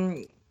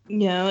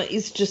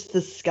 is just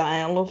the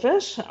scale of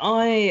it.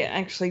 I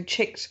actually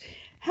checked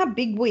how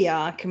big we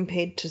are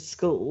compared to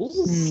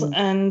schools,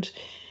 and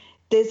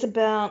there's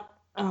about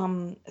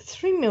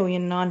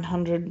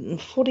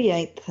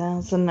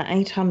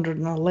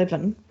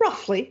 3,948,811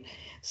 roughly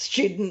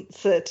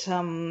students at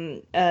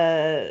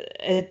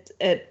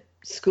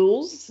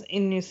schools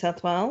in New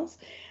South Wales.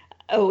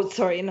 Oh,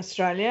 sorry, in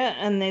Australia,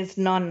 and there's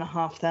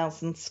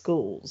 9,500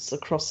 schools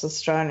across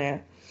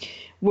Australia.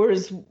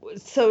 Whereas,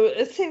 so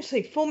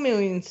essentially 4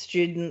 million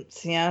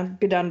students, a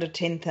bit under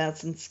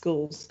 10,000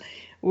 schools.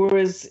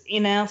 Whereas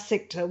in our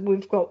sector,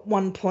 we've got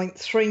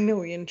 1.3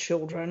 million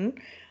children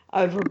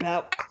over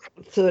about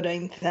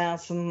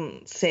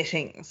 13,000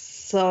 settings.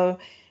 So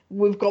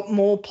we've got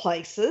more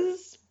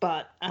places,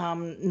 but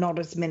not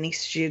as many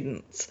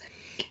students.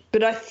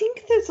 But I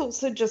think there's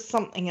also just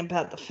something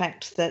about the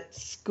fact that a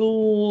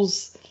school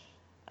is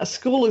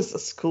a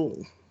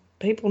school.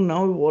 People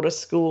know what a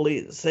school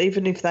is,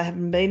 even if they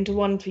haven't been to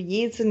one for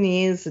years and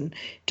years and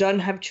don't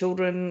have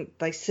children.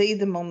 They see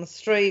them on the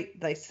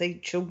street, they see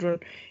children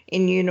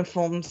in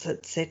uniforms,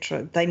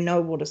 etc. They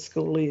know what a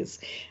school is.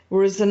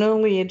 Whereas an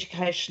early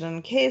education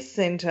and care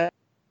centre,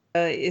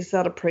 is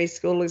that a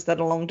preschool? Is that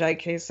a long day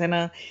care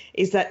centre?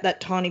 Is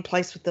that tiny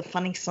place with the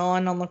funny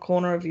sign on the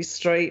corner of your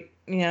street?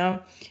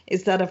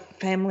 Is that a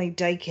family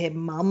daycare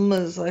mum,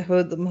 as I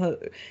heard them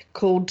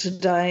called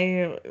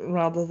today,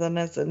 rather than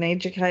as an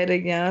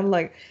educator?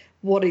 Like,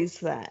 what is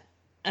that?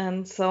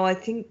 And so I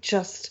think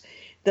just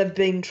they've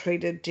been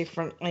treated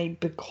differently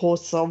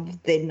because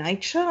of their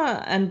nature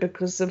and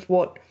because of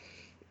what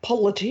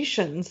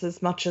politicians,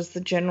 as much as the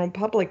general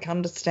public,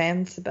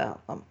 understands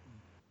about them.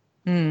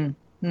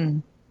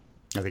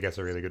 I think that's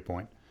a really good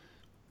point.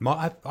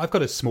 I've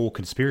got a small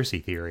conspiracy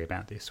theory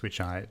about this,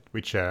 I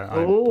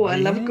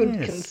love a good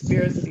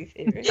conspiracy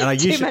theory. And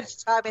too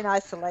much time in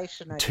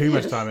isolation. Too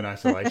much time in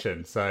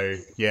isolation. So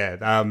yeah,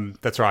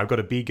 that's right. I've got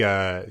a big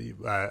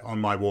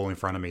on my wall in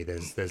front of me.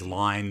 There's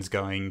lines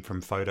going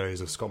from photos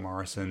of Scott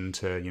Morrison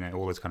to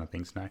all those kind of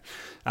things. No,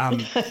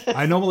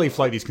 I normally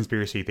float these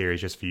conspiracy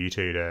theories just for you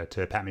two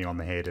to pat me on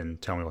the head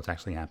and tell me what's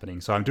actually happening.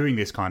 So I'm doing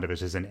this kind of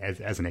as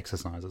an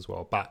exercise as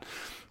well. But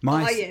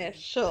yeah,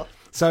 sure.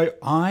 So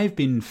I've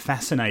been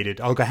fascinated.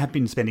 I have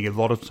been spending a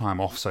lot of time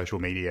off social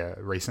media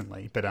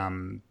recently, but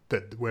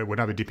when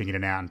I've been dipping in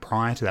and out, and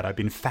prior to that, I've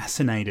been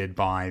fascinated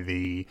by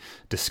the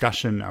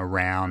discussion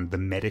around the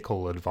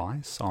medical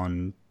advice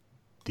on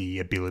the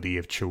ability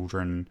of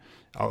children,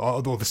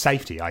 or the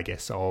safety, I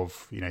guess,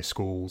 of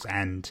schools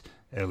and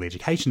early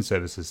education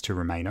services to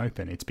remain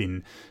open.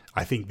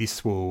 I think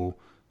this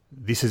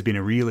has been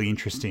a really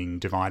interesting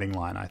dividing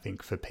line, I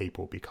think, for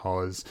people,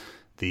 because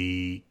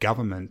the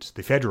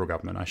federal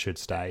government, I should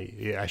say,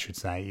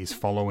 is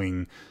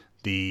following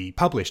the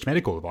published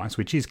medical advice,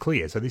 which is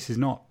clear. So this is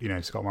not,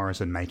 Scott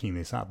Morrison making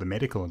this up. The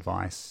medical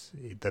advice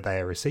that they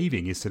are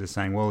receiving is sort of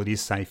saying, well, it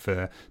is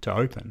safer to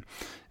open.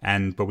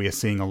 But we are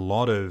seeing a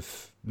lot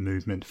of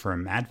movement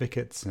from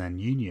advocates and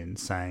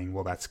unions saying,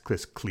 well, that's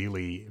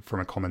clearly,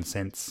 from a common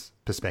sense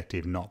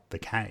perspective, not the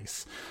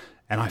case.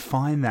 And I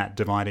find that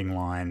dividing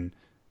line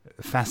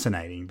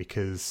fascinating,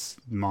 because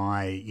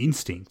my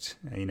instinct,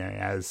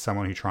 as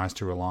someone who tries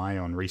to rely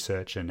on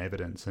research and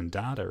evidence and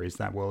data, is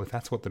that, well, if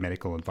that's what the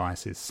medical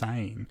advice is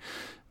saying,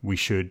 we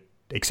should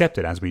accept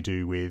it, as we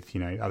do with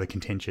other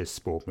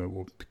contentious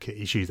or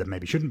issues that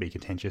maybe shouldn't be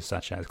contentious,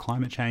 such as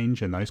climate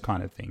change and those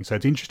kind of things. So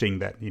it's interesting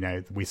that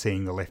we're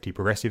seeing the lefty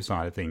progressive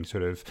side of things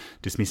sort of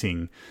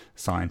dismissing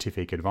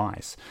scientific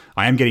advice.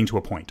 I am getting to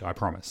a point, I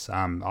promise.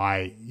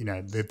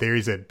 There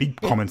is a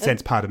big common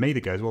sense part of me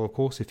that goes, well, of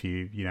course, if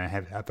you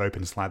have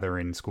open slather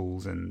in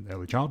schools and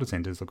early childhood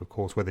centres, look, of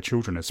course, whether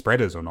children are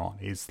spreaders or not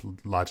is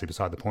largely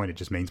beside the point. It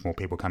just means more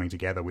people coming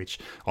together, which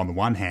on the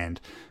one hand,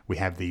 we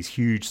have these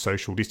huge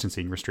social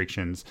distancing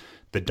restrictions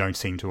that don't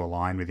seem to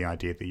align with the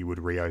idea that you would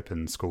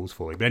reopen schools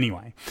fully. But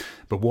anyway,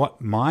 what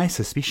my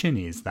suspicion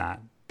is that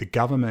the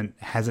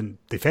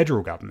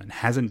federal government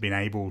hasn't been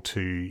able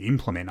to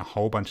implement a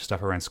whole bunch of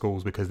stuff around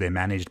schools because they're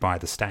managed by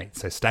the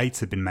states. So states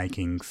have been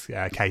making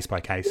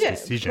case-by-case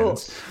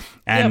decisions.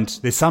 And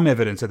there's some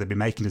evidence that they've been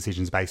making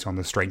decisions based on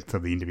the strength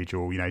of the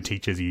individual,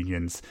 teachers'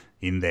 unions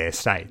in their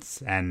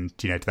states. And,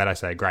 to that I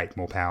say, great,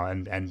 more power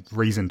and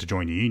reason to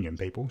join your union,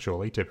 people,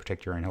 surely, to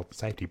protect your own health and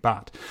safety.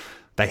 But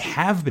they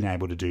have been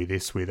able to do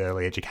this with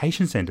early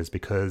education centres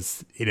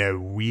because, in a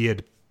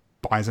weird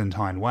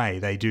Byzantine way,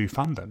 they do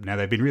fund them. Now,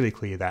 they've been really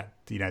clear that,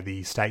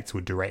 the states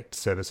would direct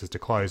services to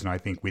close, and I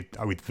think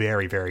with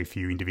very, very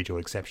few individual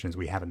exceptions,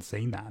 we haven't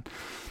seen that.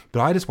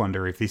 But I just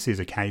wonder if this is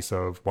a case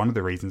of one of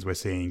the reasons we're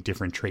seeing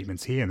different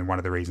treatments here, and one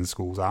of the reasons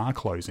schools are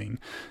closing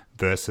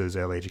versus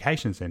early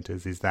education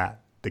centres, is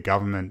that the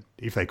government,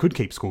 if they could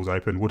keep schools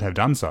open, would have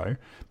done so,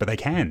 but they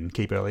can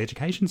keep early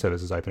education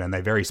services open, and they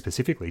very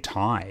specifically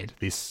tied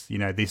this,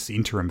 this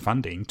interim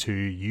funding to,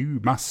 you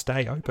must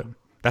stay open.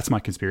 That's my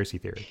conspiracy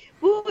theory.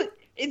 Well,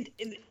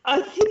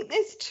 I think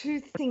there's two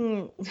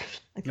things.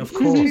 Of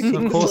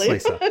course,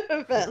 Lisa.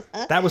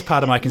 That was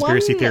part of my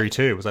conspiracy theory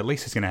too. It was at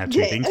least it's going to have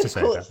two things to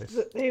say about this.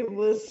 There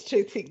was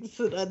two things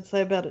that I'd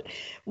say about it.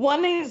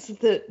 One is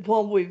that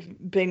while we've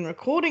been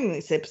recording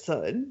this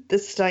episode,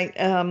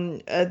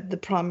 the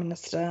Prime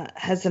Minister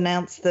has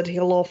announced that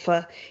he'll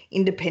offer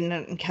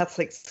independent and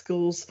Catholic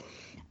schools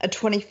a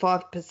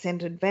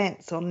 25%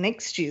 advance on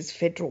next year's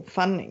federal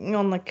funding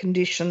on the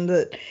condition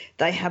that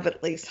they have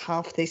at least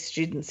half their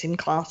students in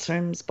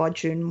classrooms by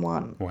June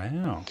 1.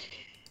 Wow.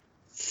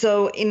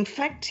 So, in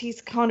fact,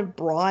 he's kind of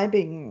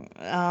bribing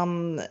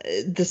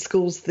the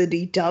schools that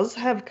he does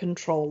have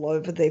control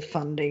over their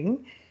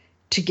funding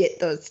to get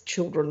those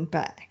children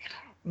back,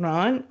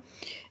 right?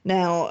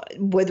 Now,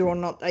 whether or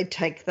not they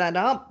take that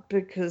up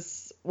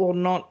or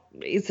not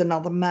is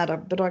another matter,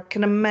 but I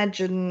can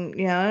imagine,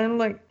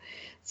 like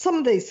some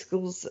of these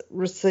schools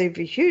receive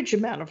a huge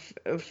amount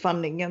of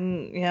funding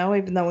and,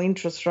 even though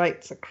interest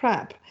rates are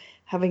crap,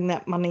 having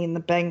that money in the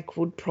bank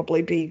would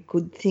probably be a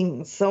good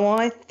thing. So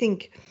I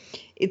think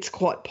it's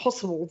quite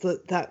possible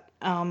that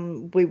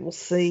we will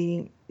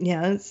see,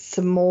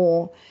 some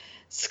more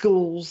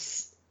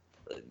schools.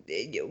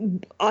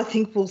 I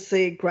think we'll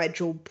see a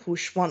gradual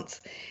push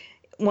once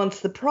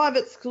the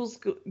private schools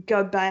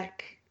go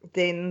back,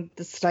 then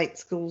the state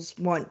schools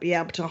won't be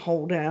able to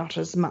hold out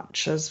as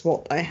much as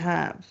what they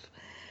have.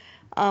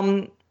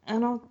 And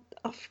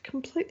I've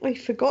completely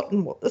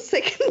forgotten what the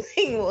second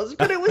thing was,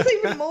 but it was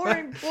even more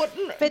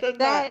important than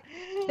that.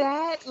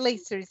 That,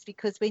 Lisa, is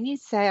because when you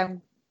say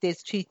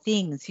there's two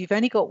things, you've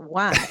only got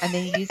one, and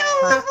then you use time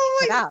to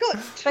pick it up.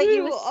 But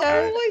you were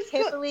so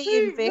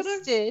heavily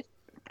invested.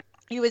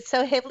 You were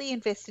so heavily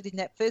invested in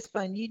that first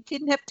one, you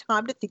didn't have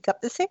time to think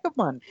up the second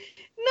one.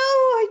 No,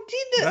 I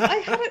didn't. I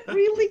had it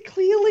really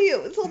clearly.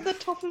 It was on the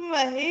top of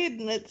my head,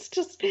 and it's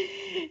just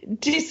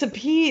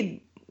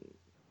disappeared.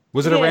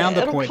 Was it around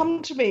the point? It'll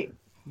come to me.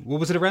 Well,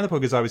 was it around the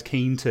point because I was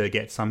keen to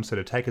get some sort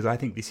of take? Because I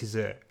think this is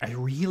a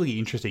really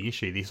interesting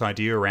issue. This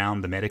idea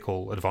around the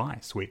medical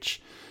advice,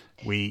 which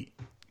I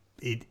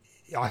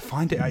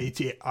find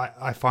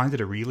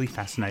it a really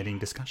fascinating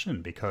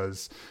discussion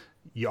because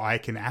I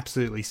can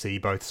absolutely see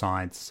both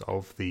sides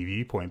of the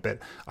viewpoint, but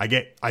I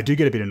do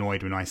get a bit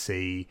annoyed when I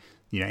see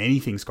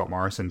anything Scott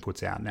Morrison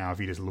puts out now. If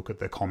you just look at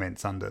the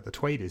comments under the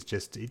tweet, is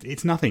just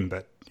it's nothing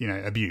but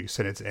abuse,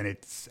 and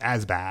it's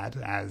as bad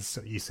as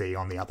you see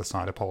on the other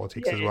side of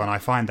politics as well. And I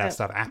find that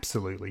stuff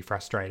absolutely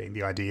frustrating.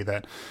 The idea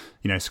that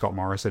Scott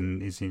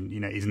Morrison is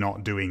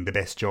not doing the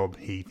best job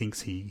he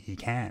thinks he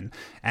can,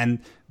 and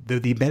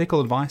the medical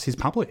advice is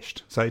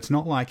published, so it's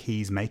not like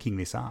he's making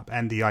this up.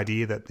 And the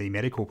idea that the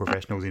medical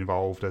professionals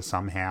involved are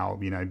somehow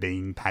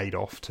being paid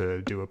off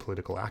to do a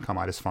political outcome,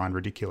 I just find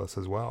ridiculous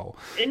as well.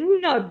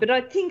 No, but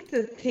I think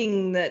the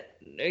thing that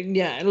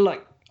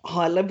like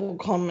high-level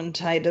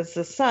commentators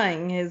are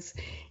saying is,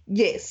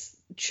 yes,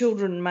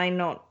 children may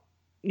not,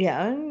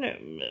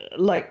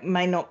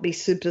 may not be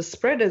super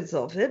spreaders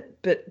of it,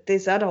 but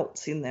there's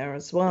adults in there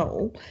as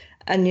well,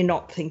 and you're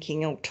not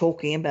thinking or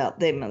talking about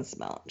them as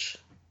much.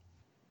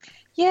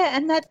 Yeah,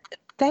 and that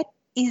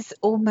is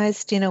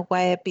almost in a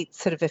way a bit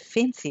sort of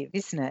offensive,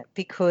 isn't it?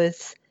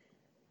 Because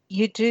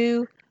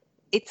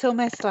it's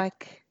almost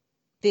like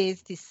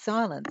there's this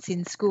silence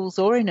in schools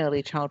or in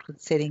early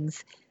childhood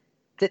settings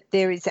that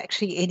there is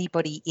actually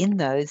anybody in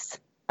those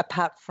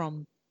apart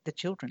from the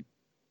children.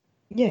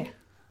 Yeah.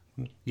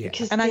 Yeah.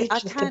 Because they're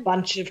just a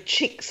bunch of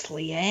chicks,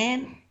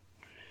 Leanne.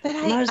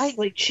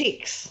 Mostly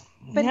chicks.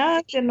 But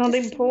they're not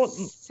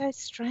important. So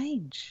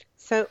strange.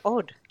 So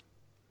odd.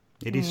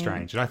 It is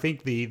strange. And I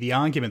think the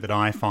argument that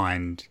I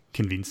find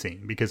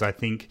convincing, because I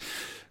think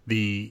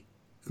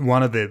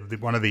one of the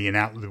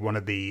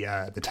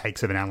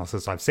takes of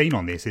analysis I've seen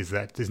on this is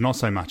that there's not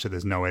so much that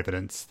there's no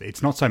evidence.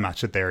 It's not so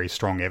much that there is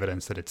strong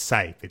evidence that it's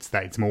safe.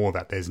 It's more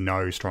that there's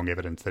no strong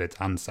evidence that it's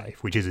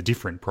unsafe, which is a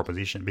different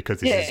proposition because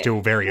this is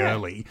still very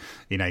early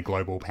in a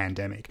global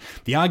pandemic.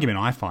 The argument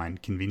I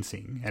find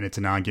convincing, and it's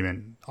an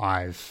argument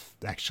I've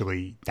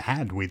actually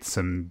had with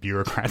some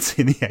bureaucrats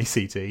in the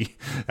ACT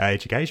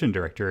education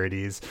directorate,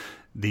 is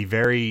the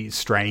very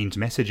strange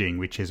messaging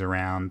which is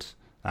around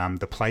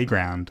the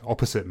playground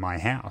opposite my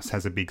house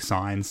has a big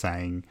sign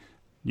saying,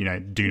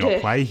 do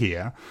not play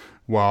here.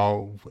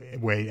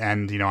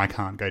 I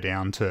can't go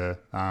down to,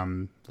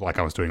 like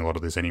I was doing a lot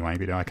of this anyway,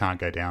 but I can't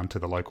go down to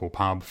the local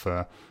pub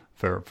for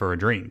a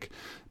drink.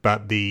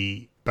 But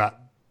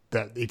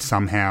that it's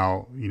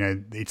somehow,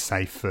 it's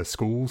safe for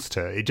schools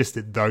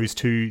those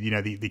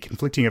two, the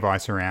conflicting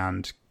advice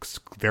around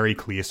very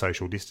clear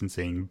social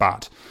distancing,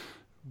 but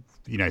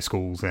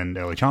schools and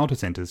early childhood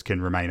centres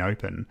can remain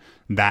open.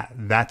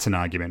 That's an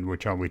argument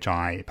which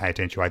I pay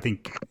attention to. I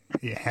think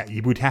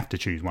you would have to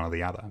choose one or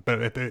the other.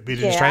 But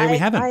in Australia, we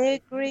haven't.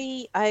 I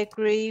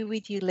agree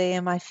with you,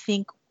 Liam. I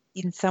think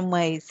in some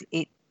ways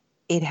it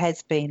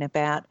has been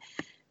about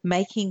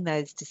making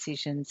those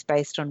decisions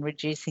based on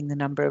reducing the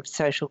number of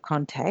social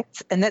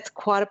contacts. And that's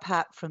quite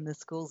apart from the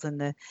schools and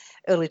the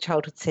early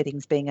childhood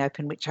settings being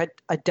open, which I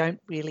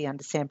don't really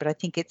understand. But I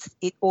think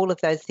all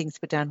of those things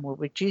were done will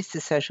reduce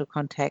the social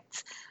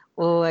contacts.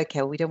 Oh,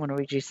 okay, we don't want to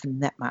reduce them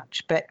that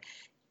much. But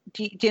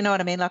do you know what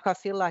I mean? Like, I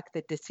feel like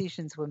the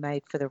decisions were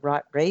made for the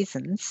right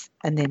reasons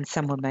and then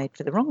some were made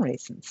for the wrong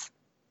reasons.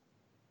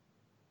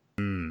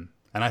 And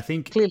I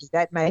think clearly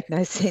that made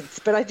no sense,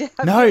 but I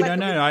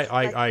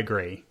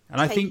agree. And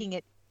I think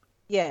it,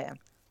 yeah.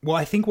 Well,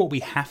 I think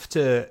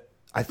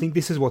I think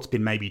this is what's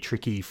been maybe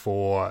tricky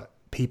for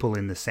people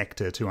in the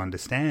sector to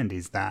understand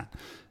is that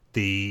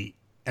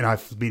and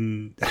I've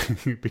been,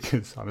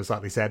 because I'm a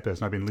slightly sad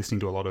person, I've been listening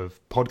to a lot of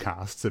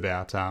podcasts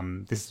about,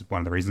 this is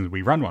one of the reasons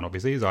we run one,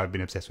 obviously, is I've been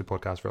obsessed with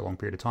podcasts for a long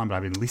period of time, but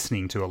I've been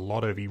listening to a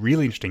lot of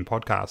really interesting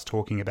podcasts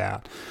talking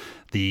about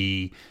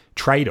the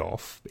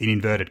trade-off, in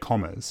inverted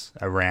commas,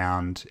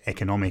 around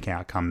economic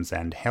outcomes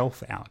and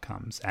health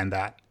outcomes, and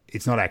that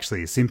it's not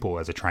actually as simple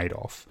as a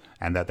trade-off,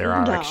 and that there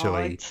are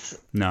it's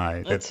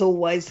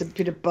always a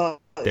bit of both.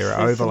 There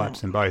are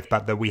overlaps in both,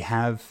 but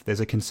that there's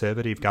a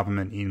conservative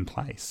government in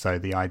place. So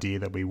the idea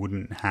that we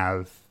wouldn't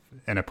have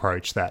an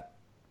approach that,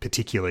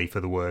 particularly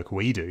for the work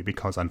we do,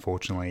 because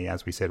unfortunately,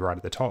 as we said right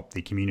at the top,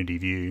 the community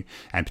view,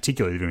 and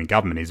particularly the view in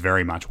government, is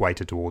very much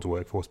weighted towards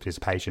workforce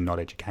participation, not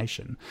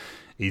education,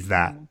 is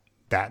that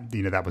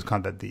that was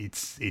kind of,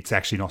 it's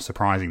actually not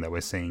surprising that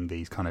we're seeing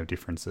these kind of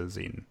differences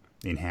in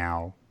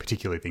how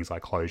particularly things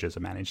like closures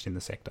are managed in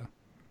the sector.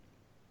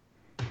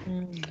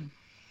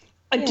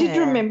 I did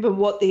remember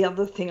what the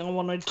other thing I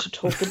wanted to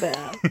talk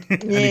about.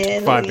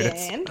 5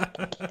 minutes.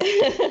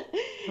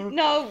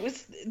 No, it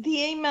was the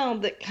email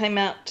that came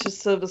out to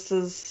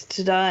services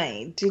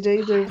today. Did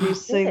either of you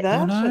see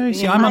that? Oh, no.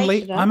 See,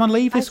 I'm on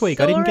leave this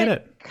week. I didn't get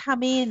it.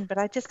 Come in, but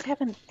I just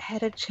haven't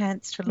had a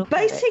chance to look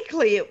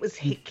Basically, it was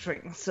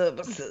hectoring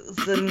services,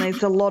 and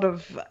there's a lot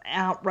of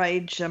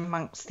outrage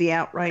amongst the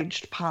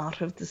outraged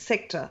part of the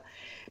sector,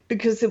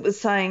 because it was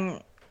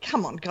saying,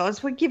 come on,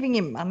 guys, we're giving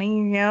you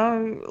money,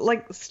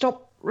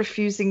 stop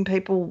refusing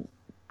people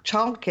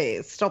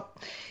childcare,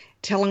 stop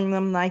telling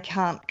them they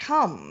can't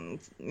come,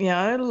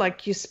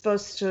 you're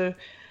supposed to,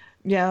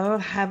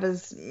 have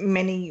as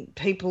many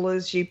people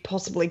as you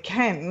possibly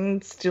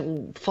can,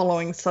 still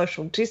following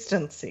social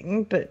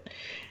distancing, but,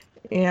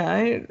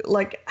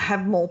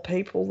 have more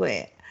people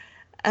there.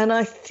 And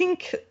I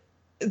think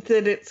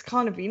that it's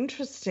kind of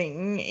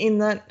interesting in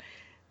that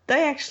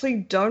they actually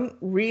don't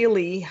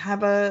really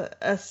have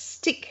a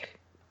stick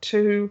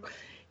to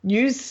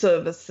use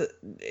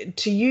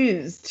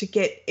to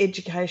get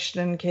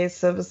education and care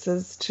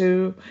services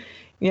to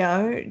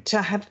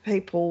have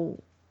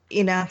people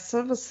in our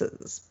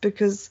services,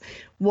 because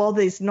while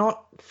there's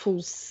not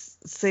full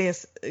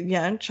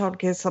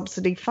childcare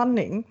subsidy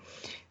funding,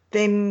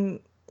 then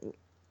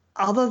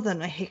other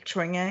than a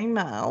hectoring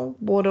email,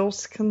 what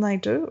else can they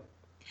do?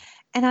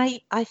 And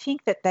I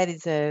think that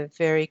is a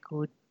very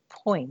good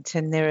point,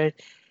 and I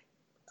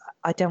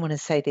don't want to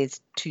say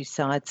there's two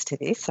sides to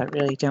this. I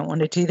really don't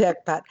want to do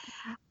that, but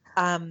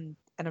and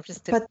I've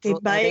just but there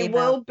may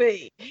well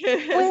be.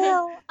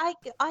 Well, I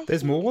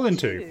there's more than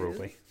two,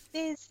 probably.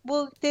 There's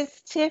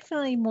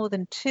definitely more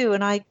than two,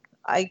 and I've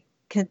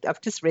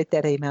just read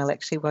that email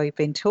actually while you've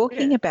been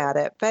talking about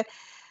it, but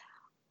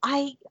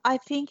I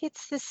think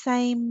it's the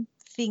same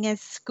thing as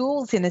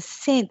schools in a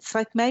sense.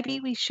 Like, maybe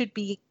we should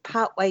be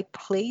partway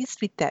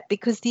pleased with that,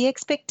 because the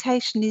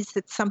expectation is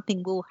that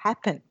something will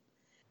happen.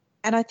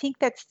 And I think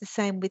that's the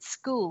same with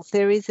schools.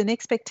 There is an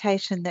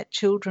expectation that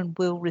children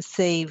will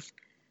receive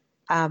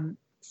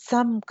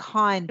some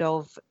kind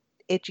of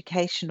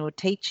education or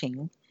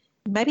teaching.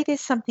 Maybe there's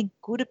something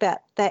good about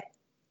that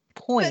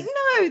point. But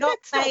no,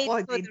 that's not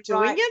why they're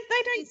doing it.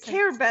 They don't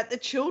care about the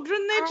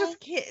children. They're just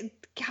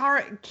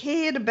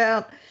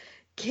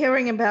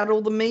caring about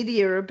all the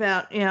media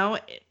about,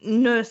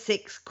 Nurse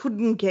X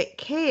couldn't get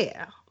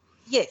care.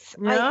 Yes,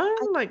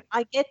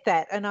 I get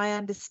that and I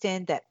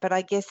understand that, but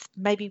I guess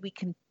maybe we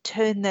can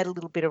turn that a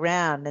little bit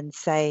around and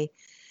say,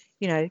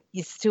 you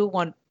still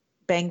want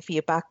bang for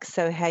your buck,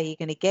 so how are you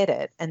going to get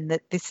it? And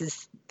that this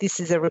is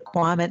a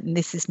requirement and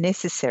this is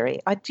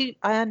necessary. I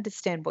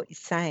understand what you're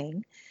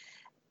saying,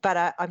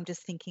 but I'm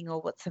just thinking,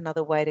 what's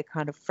another way to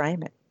kind of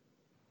frame it?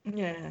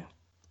 Yeah,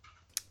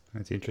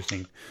 that's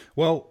interesting.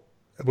 Well,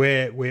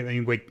 we're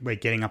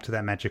getting up to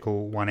that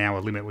magical 1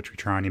 hour limit, which we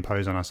try and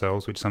impose on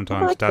ourselves, which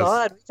sometimes does. Oh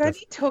my God, we've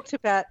only talked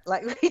about,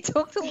 we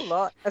talked a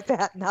lot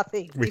about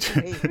nothing.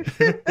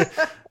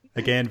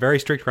 Again, very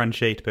strict run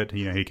sheet, but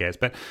who cares?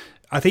 But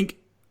I think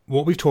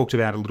what we've talked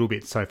about a little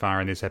bit so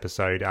far in this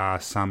episode are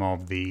some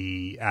of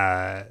the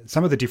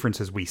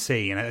differences we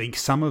see, and I think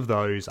some of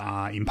those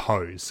are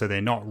imposed, so they're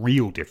not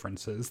real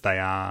differences. They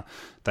are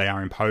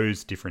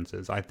imposed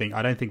differences. I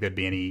don't think there'd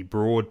be any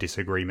broad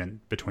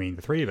disagreement between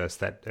the three of us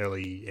that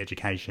early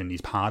education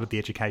is part of the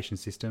education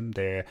system.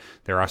 There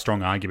are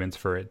strong arguments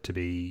for it to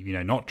be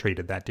not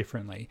treated that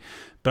differently.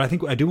 But I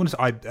think I do want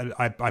to.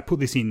 I put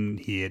this in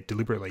here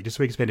deliberately just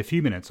so we can spend a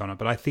few minutes on it.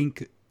 But I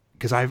think,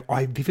 because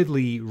I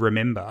vividly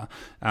remember,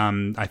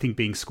 I think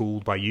being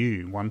schooled by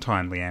you one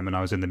time, Leanne, when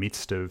I was in the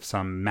midst of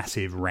some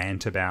massive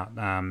rant about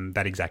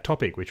that exact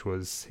topic, which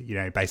was,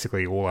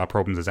 basically all our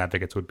problems as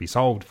advocates would be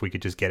solved if we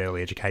could just get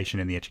early education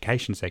in the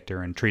education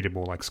sector and treat it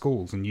more like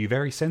schools. And you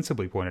very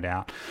sensibly pointed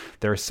out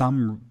there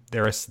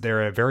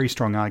are very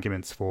strong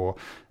arguments for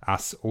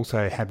us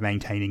also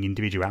maintaining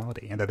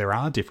individuality, and that there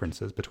are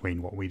differences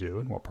between what we do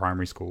and what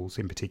primary schools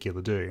in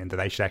particular do, and that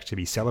they should actually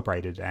be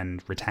celebrated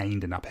and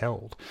retained and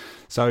upheld.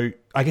 So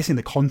I guess in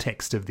the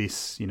context of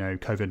this,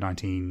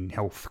 COVID-19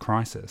 health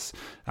crisis,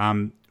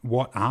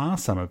 what are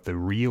some of the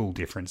real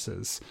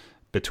differences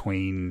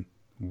between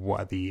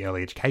what the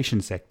early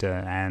education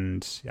sector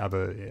and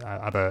other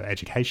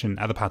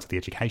parts of the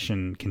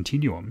education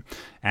continuum.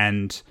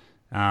 And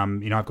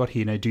I've got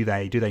here, do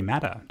they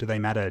matter? Do they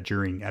matter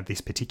during at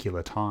this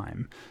particular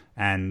time?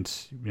 And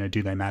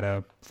do they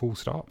matter? Full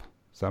stop.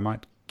 So I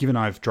might, given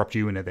I've dropped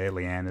you in it there,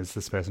 Leanne, as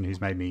this person who's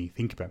made me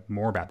think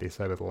more about this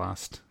over the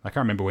last, I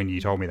can't remember when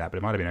you told me that, but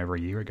it might have been over a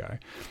year ago.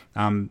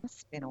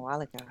 It's been a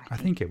while ago. I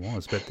think it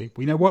was, but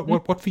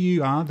what for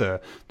you are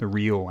the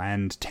real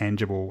and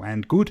tangible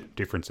and good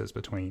differences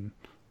between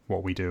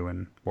what we do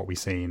and what we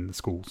see in the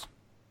schools?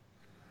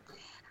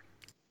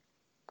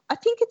 I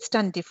think it's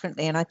done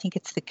differently, and I think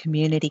it's the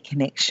community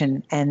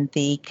connection and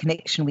the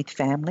connection with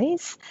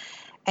families.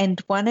 And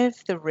one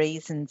of the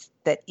reasons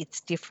that it's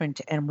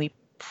different, and we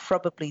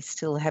probably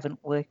still haven't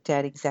worked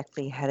out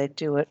exactly how to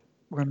do it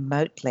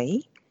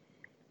remotely,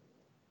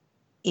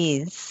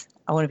 is,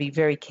 I want to be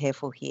very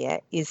careful here,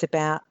 is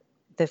about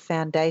the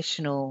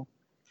foundations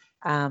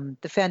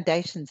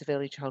of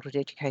early childhood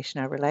education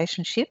are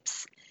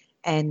relationships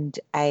and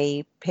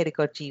a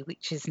pedagogy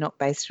which is not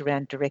based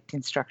around direct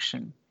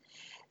instruction.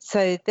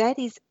 So that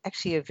is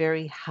actually a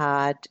very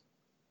hard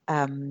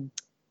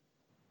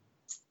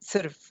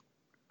sort of,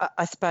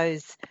 I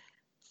suppose,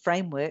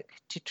 framework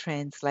to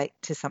translate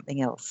to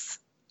something else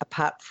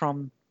apart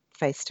from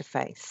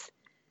face-to-face.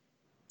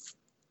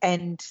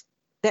 And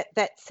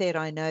that said,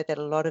 I know that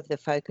a lot of the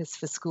focus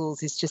for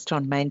schools is just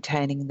on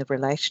maintaining the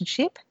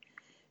relationship.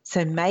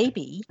 So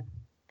maybe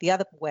the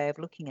other way of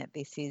looking at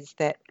this is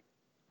that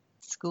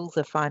schools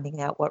are finding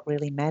out what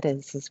really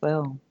matters as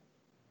well.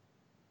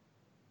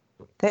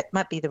 That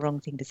might be the wrong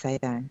thing to say,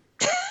 though.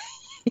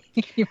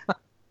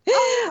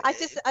 I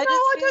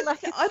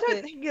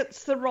don't think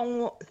it's the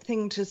wrong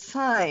thing to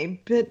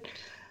say, but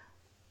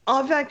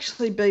I've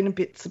actually been a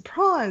bit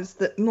surprised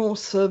that more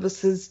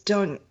services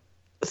don't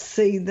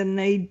see the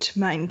need to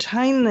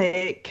maintain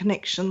their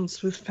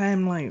connections with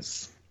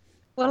families.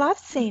 Well, I've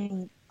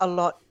seen a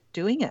lot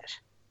doing it.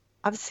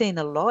 I've seen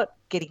a lot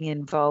getting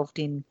involved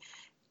in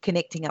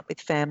connecting up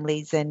with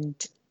families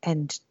and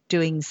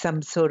doing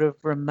some sort of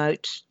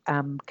remote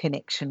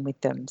connection with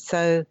them.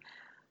 So,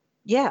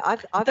 yeah,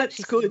 I've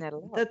actually seen that a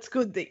lot. That's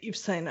good that you've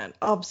seen it.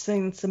 I've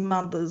seen some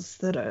mothers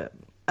that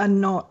are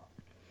not,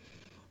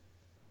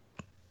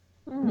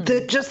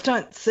 that just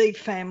don't see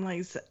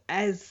families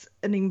as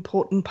an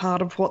important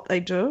part of what they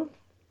do.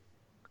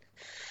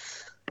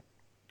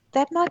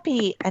 That might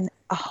be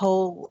a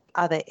whole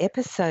other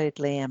episode,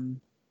 Liam.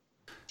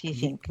 Do you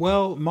think?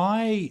 Well,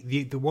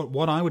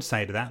 what I would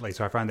say to that,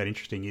 Lisa, I find that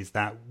interesting, is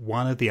that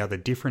one of the other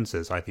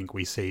differences I think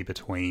we see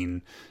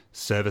between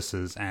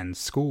services and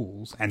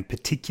schools, and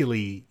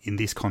particularly in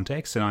this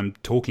context, and I'm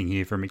talking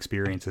here from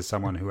experience as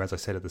someone who, as I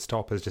said at the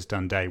stop, has just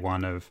done day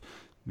one of,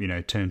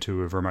 turn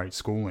two of remote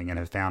schooling and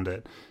have found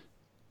it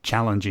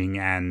challenging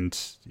and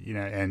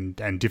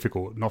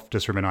difficult, not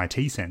just from an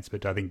IT sense,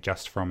 but I think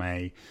just from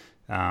a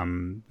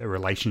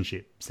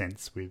relationship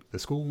sense with the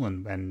school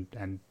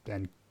and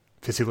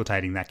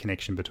facilitating that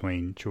connection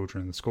between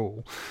children and the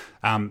school.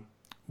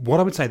 What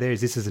I would say there is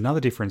this is another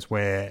difference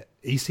where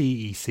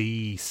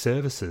ECEC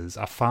services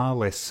are far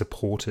less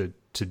supported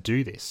to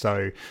do this.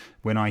 So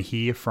when I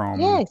hear from...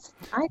 Yes,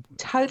 I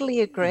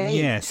totally agree.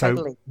 Yeah,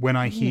 totally. So when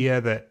I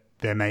hear that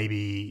there may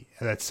be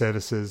that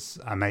services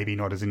are maybe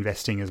not as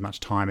investing as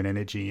much time and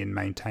energy in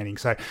maintaining.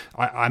 So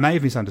I may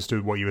have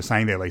misunderstood what you were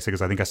saying there, Lisa,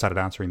 because I think I started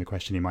answering the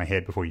question in my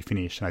head before you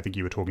finished, and I think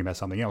you were talking about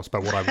something else.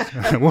 But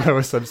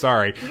I'm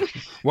sorry.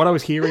 What I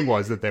was hearing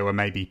was that there were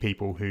maybe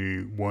people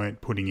who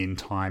weren't putting in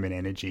time and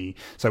energy.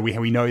 So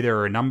we know there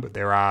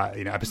are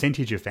a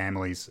percentage of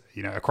families,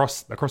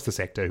 across the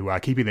sector who are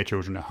keeping their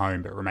children at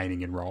home but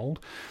remaining enrolled,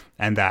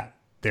 and that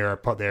there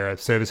are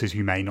services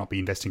who may not be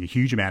investing a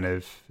huge amount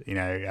of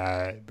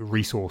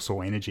resource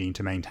or energy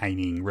into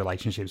maintaining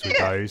relationships with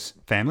those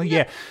families.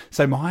 Yeah.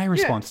 So my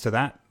response to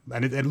that,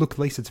 and look,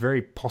 Lisa, it's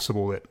very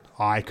possible that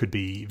I could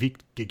be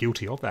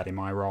guilty of that in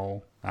my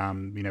role,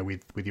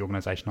 with the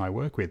organisation I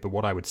work with. But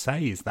what I would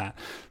say is that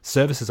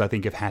services, I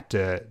think, have had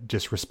to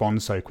just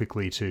respond so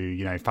quickly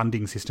to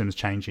funding systems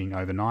changing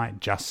overnight,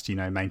 just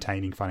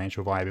maintaining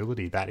financial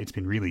viability, that it's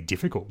been really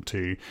difficult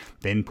to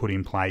then put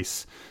in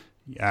place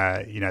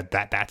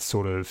that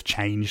sort of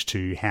change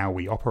to how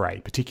we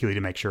operate, particularly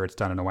to make sure it's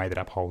done in a way that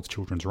upholds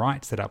children's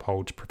rights, that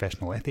upholds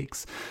professional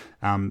ethics.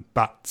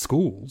 But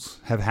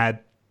schools have had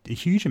a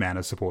huge amount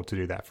of support to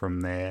do that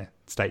from their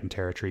state and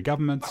territory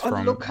governments, from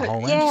a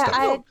whole range of stuff.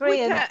 I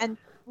agree.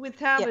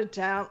 Without a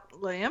doubt,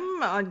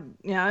 Liam,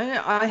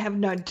 I have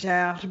no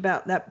doubt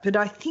about that. But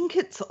I think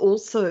it's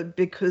also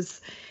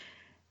because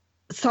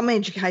some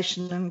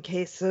education and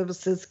care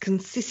services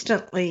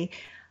consistently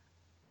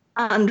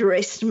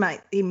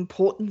underestimate the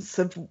importance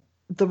of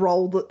the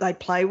role that they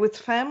play with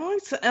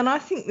families. And I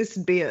think this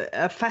would be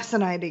a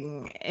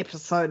fascinating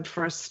episode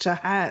for us to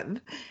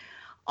have.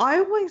 I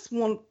always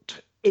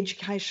want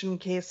education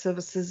care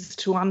services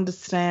to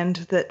understand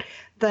that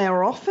they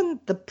are often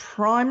the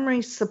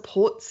primary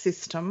support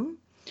system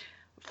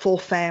for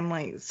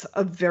families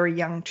of very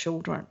young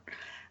children.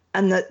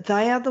 and that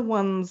they are the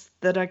ones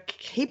that are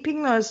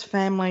keeping those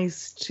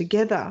families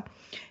together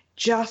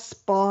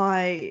just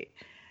by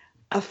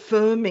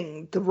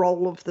affirming the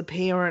role of the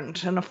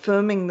parent and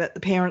affirming that the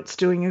parent's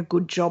doing a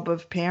good job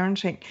of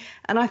parenting.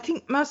 And I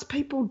think most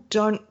people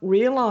don't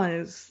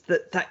realise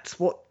that that's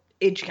what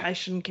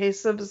education care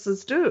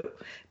services do.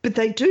 But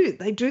they do.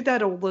 They do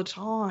that all the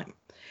time.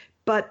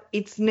 But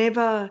it's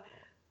never,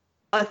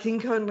 I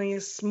think only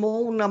a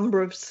small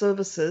number of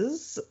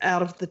services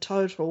out of the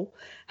total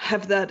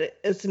have that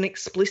as an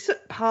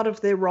explicit part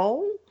of their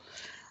role.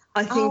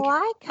 I think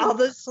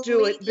others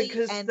do it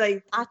because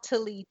they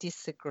utterly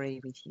disagree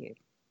with you.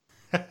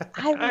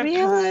 I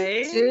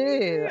really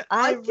do.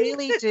 I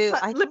really do.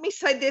 Let me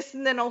say this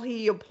and then I'll hear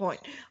your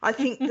point. I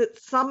think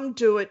that some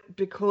do it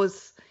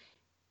because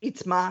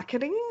it's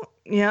marketing.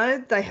 You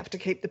know, they have to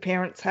keep the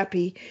parents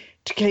happy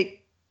to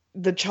keep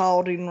the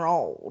child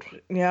enrolled,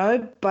 you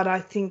know, but I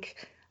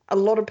think a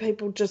lot of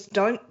people just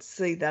don't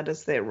see that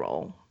as their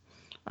role.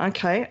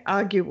 Okay,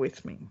 argue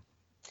with me.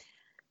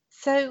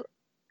 So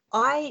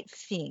I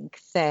think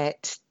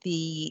that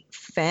the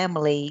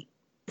family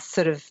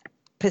sort of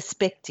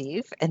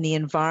perspective and the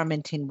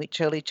environment in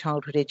which early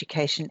childhood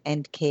education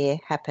and care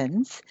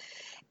happens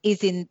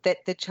is in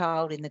that the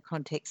child in the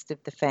context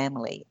of the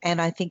family.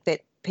 And I think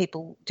that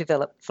people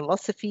develop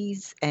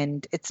philosophies,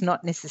 and it's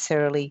not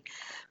necessarily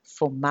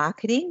for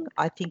marketing.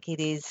 I think it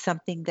is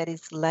something that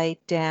is laid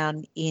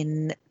down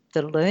in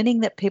the learning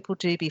that people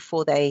do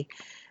before they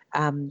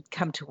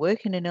come to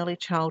work in an early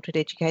childhood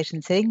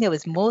education setting. There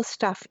is more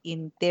stuff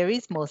in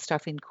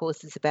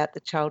courses about the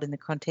child in the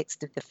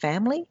context of the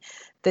family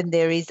than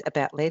there is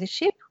about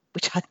leadership,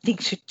 which I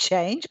think should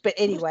change. But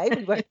anyway,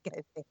 we won't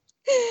go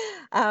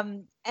there.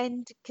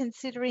 And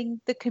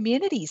considering the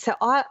community. So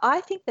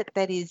I think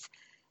that is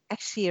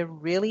actually a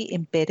really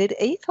embedded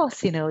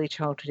ethos in early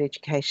childhood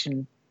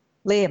education.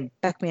 Liam,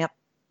 back me up.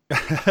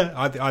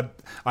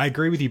 I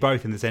agree with you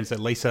both in the sense that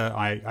Lisa,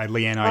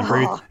 Leanne, I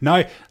agree.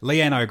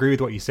 Leanne, I agree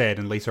with what you said,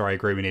 and Lisa, I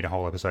agree. We need a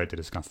whole episode to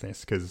discuss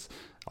this because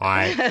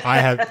I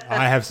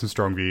have some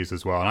strong views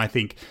as well, and I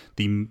think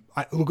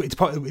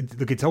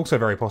it's also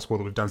very possible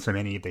that we've done so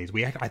many of these.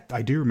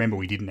 I do remember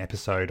we did an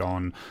episode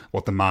on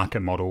what the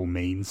market model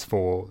means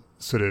for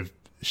sort of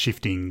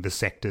shifting the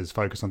sector's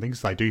focus on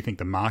things. So I do think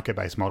the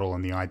market-based model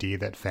and the idea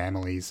that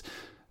families,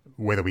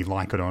 whether we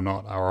like it or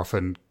not, are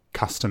often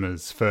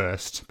customers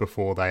first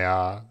before they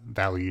are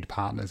valued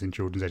partners in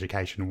children's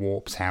education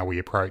warps how we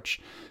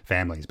approach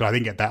families. But I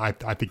think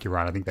I think you're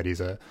right. I think that is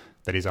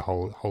a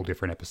whole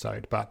different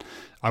episode. But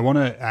I want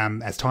to,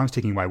 as time's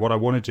ticking away, what I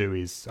want to do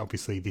is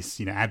obviously this,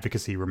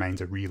 advocacy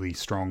remains a really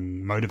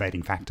strong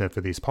motivating factor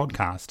for this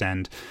podcast.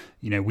 And,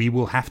 we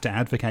will have to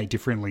advocate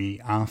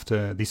differently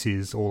after this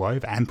is all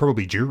over, and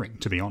probably during,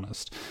 to be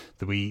honest.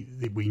 That we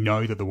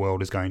know that the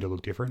world is going to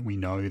look different. We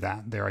know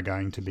that there are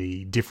going to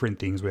be different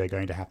things we're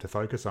going to have to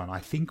focus on. I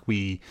think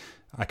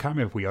I can't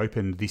remember if we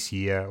opened this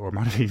year or it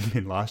might have even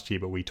been last year,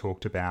 but we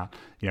talked about,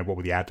 what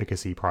were the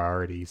advocacy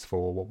priorities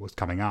for what was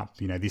coming up.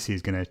 This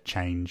is going to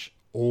change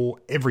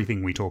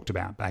everything we talked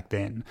about back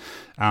then.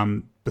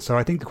 So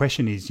I think the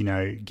question is,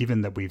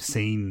 given that we've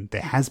seen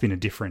there has been a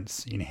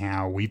difference in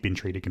how we've been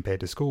treated compared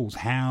to schools,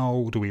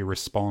 how do we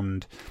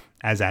respond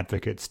as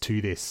advocates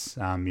to this,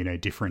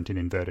 different in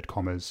inverted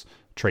commas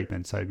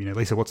treatment? So,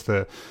 Lisa, what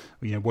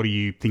are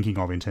you thinking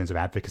of in terms of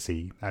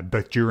advocacy,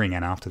 both during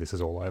and after this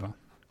is all over?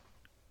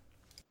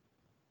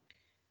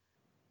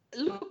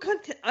 Look,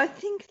 I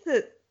think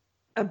that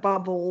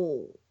above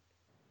all,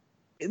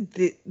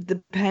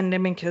 the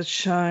pandemic has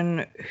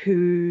shown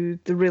who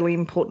the really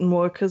important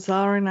workers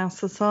are in our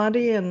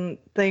society, and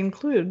they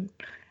include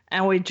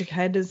our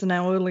educators and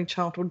our early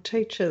childhood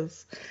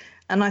teachers.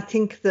 And I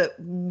think that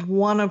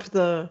one of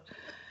the,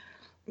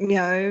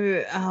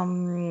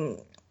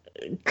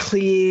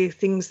 clear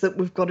things that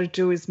we've got to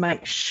do is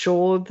make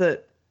sure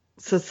that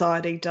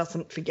society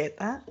doesn't forget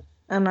that.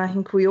 And I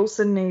think we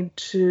also need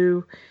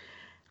to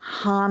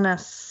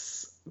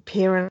harness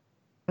parents'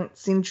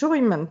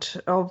 enjoyment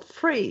of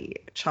free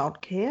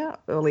childcare,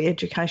 early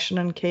education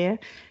and care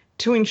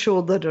to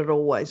ensure that it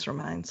always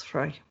remains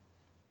free.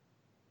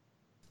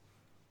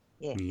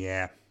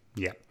 Yeah.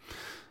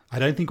 I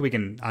don't think we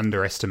can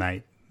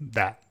underestimate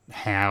that,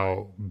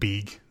 how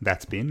big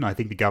that's been. I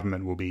think the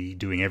government will be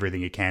doing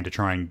everything it can to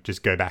try and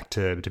just go back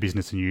to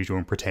business as usual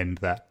and pretend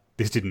that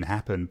this didn't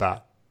happen.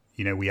 But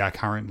we are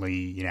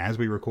currently, as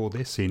we record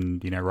this in,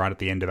 right at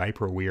the end of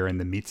April, we are in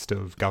the midst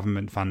of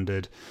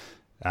government-funded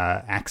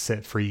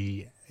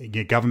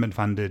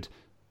government-funded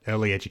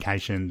early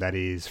education that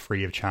is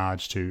free of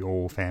charge to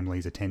all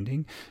families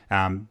attending,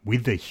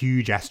 with the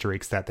huge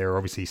asterisk that there are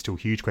obviously still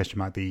huge question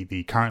mark.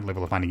 The current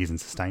level of funding isn't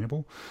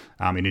sustainable,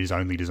 and it is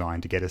only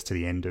designed to get us to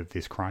the end of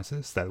this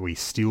crisis, that we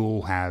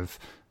still have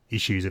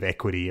issues of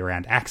equity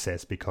around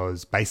access,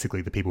 because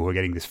basically the people who are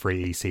getting this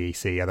free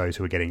ECEC are those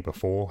who are getting it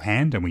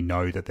beforehand, and we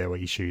know that there were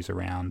issues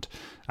around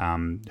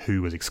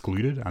who was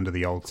excluded under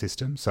the old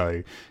system.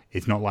 So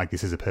it's not like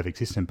this is a perfect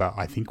system, but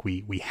I think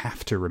we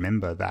have to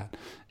remember that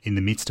in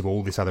the midst of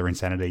all this other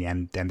insanity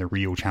and the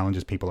real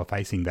challenges people are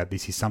facing, that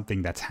this is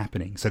something that's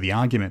happening. So the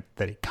argument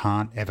that it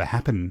can't ever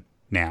happen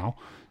now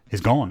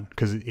is gone,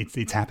 because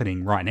it's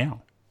happening right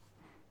now.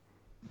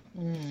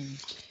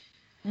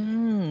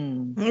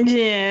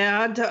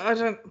 Yeah, I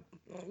don't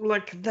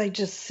like, they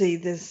just see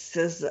this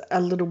as a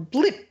little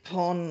blip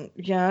on,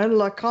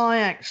 like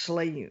I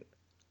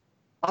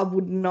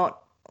would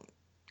not,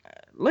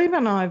 Liam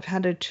and I have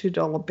had a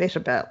 $2 bet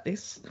about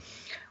this.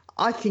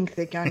 I think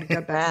they're going to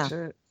go back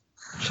to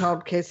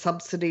childcare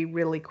subsidy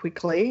really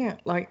quickly,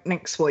 like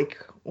next week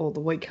or the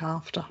week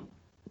after.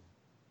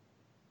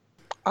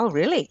 Oh,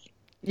 really?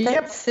 Yep.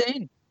 That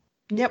soon?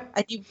 Yep.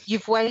 And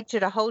you've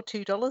wagered a whole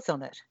 $2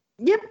 on it?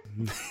 Yep.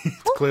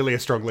 It's clearly a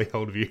strongly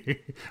held view.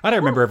 I don't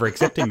remember ever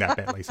accepting that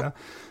bet, Lisa.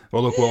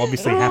 Well, look, we'll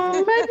obviously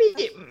have...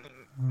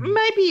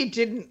 Maybe you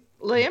didn't,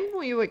 Liam.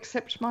 Will you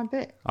accept my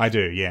bet? I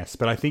do, yes.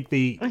 But I think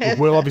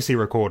we'll obviously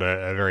record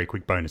a very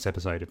quick bonus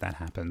episode if that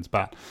happens.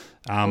 But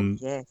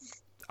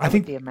yes. I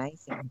think would be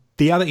amazing.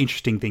 The other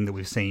interesting thing that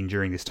we've seen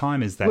during this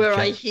time is that... Where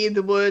I hear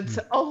the words,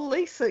 "Oh,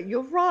 Lisa,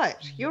 you're right.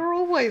 You're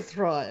always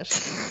right."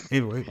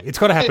 It's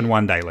got to happen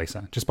one day,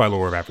 Lisa, just by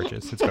law of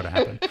averages. It's got to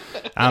happen.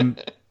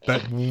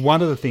 But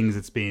one of the things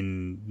that's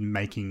been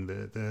making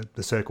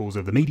the circles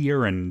of the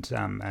media and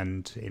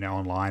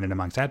online and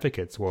amongst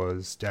advocates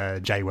was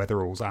Jay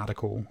Weatherall's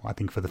article, I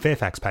think, for the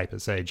Fairfax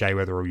papers. So Jay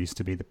Weatherall used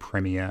to be the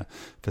Premier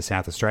for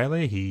South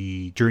Australia.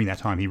 During that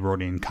time, he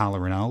brought in Carla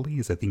Rinaldi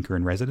as a thinker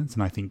in residence,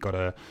 and I think got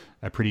a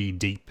pretty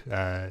deep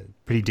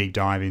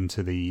dive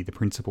into the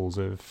principles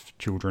of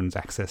children's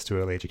access to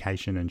early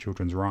education and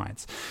children's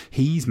rights.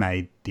 He's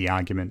made the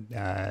argument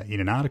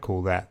in an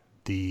article that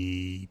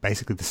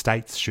basically the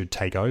states should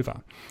take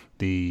over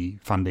the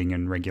funding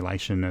and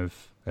regulation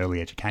of early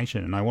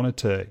education. And I wanted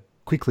to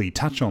quickly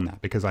touch on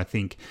that because I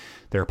think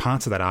there are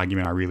parts of that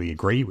argument I really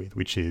agree with,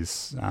 which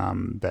is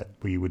that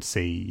we would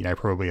see,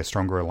 probably a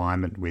stronger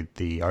alignment with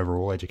the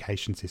overall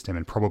education system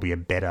and probably a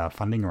better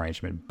funding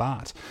arrangement.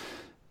 But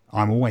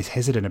I'm always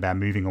hesitant about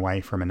moving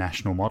away from a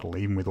national model,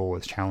 even with all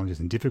its challenges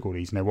and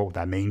difficulties. What would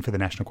that mean for the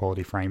National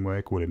Quality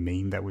Framework? Would it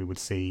mean that we would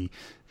see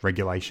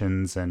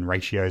regulations and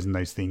ratios and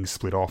those things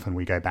split off and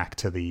we go back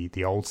to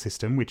the old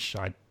system, which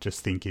I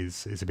just think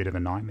is a bit of a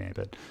nightmare?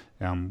 But,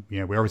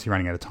 we're obviously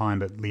running out of time.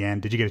 But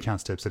Leanne, did you get a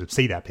chance to sort of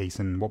see that piece,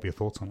 and what were your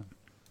thoughts on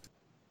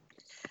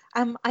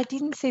it? I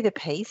didn't see the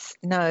piece,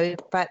 no,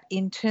 but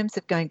in terms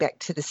of going back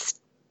to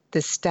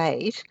the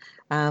state,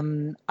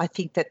 I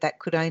think that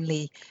could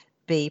only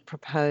be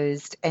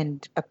proposed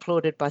and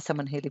applauded by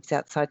someone who lives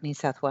outside New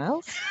South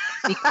Wales,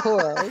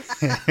 because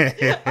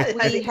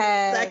we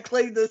have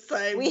exactly the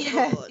same. We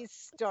have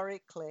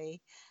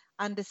historically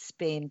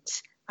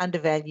underspent,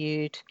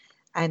 undervalued,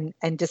 and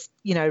just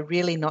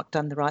really not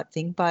done the right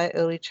thing by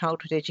early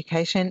childhood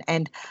education.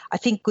 And I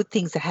think good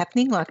things are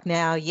happening. Like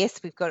now,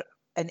 yes, we've got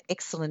an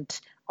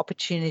excellent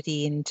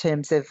opportunity in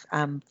terms of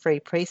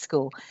free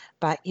preschool,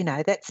 but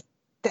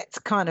that's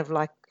kind of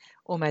like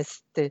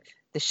almost the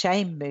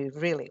shame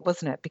move, really,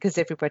 wasn't it? Because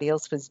everybody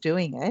else was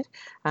doing it,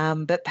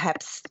 but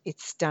perhaps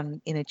it's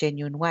done in a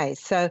genuine way.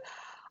 So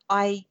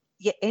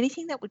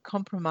anything that would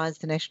compromise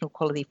the National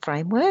Quality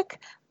Framework,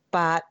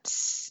 but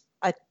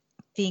I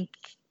think,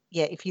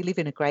 if you live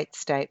in a great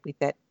state with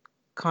that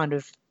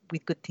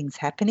with good things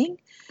happening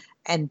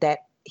and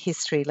that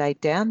history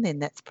laid down, then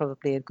that's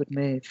probably a good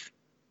move.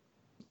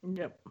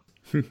 Yep.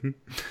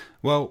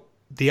 Well,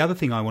 the other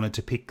thing I wanted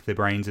to pick the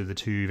brains of the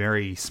two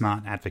very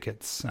smart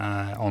advocates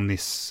on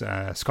this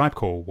Skype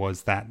call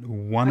was that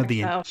one of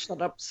the... I'll shut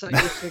up so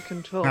you two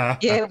can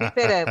talk. Yeah, we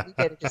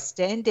better just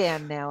stand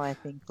down now, I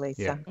think,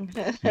 Lisa.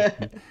 Yeah.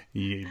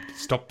 You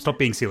stop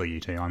being silly, you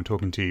two. I'm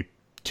talking to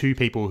two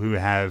people who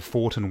have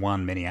fought and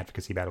won many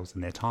advocacy battles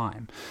in their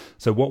time.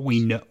 So what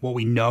we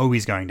know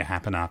is going to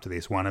happen after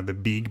this, one of the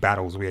big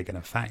battles we are going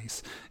to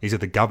face, is that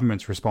the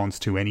government's response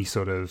to any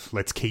sort of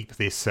let's keep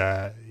this,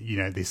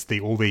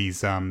 all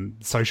these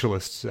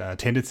socialist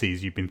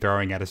tendencies you've been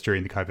throwing at us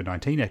during the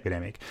COVID-19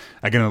 epidemic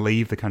are going to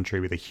leave the country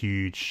with a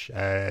huge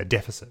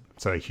deficit,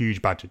 so a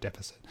huge budget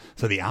deficit.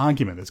 So the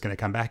argument that's going to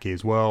come back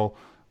is, well,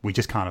 we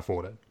just can't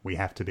afford it. We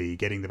have to be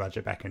getting the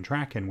budget back on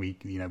track, and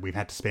we've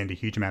had to spend a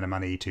huge amount of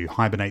money to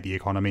hibernate the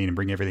economy and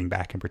bring everything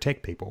back and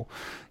protect people.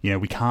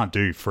 We can't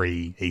do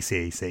free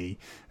ECEC.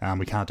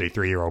 We can't do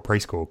 3-year-old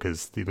preschool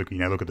because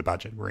look at the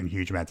budget. We're in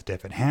huge amounts of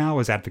deficit. How,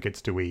 as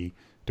advocates, do we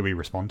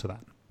respond to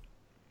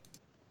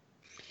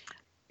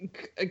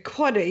that?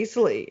 Quite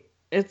easily.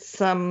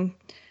 It's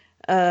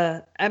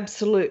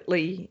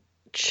absolutely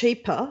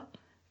cheaper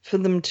for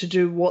them to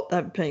do what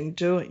they've been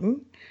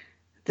doing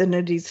than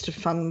it is to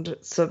fund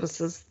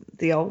services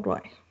the old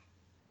way.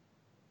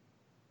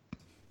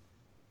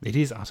 It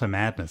is utter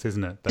madness,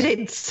 isn't it?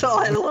 Dead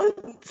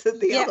silence. balance at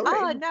the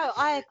other end. No,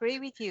 I agree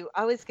with you.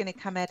 I was going to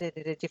come at it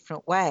in a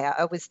different way.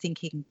 I was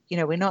thinking,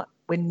 we're not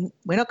going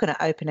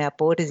to open our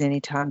borders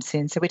anytime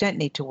soon, so we don't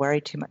need to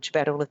worry too much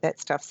about all of that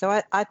stuff.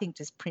 So I think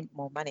just print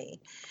more money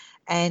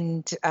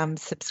and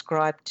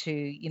subscribe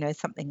to,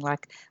 something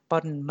like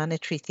modern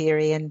monetary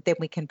theory, and then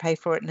we can pay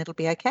for it and it'll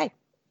be okay.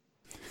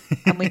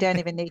 And we don't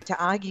even need to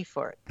argue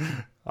for it.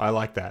 I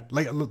like that.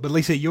 But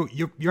Lisa,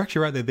 you're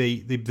actually right there.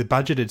 The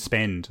budgeted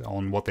spend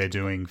on what they're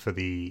doing for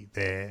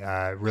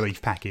their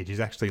relief package is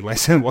actually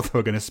less than what they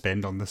were going to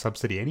spend on the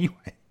subsidy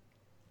anyway.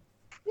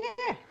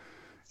 Yeah.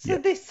 So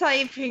they're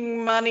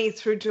saving money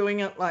through doing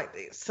it like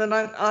this. And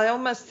I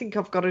almost think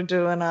I've got to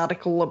do an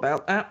article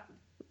about that,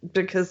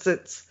 because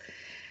it's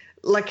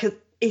like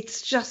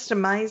it's just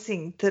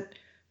amazing that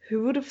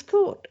who would have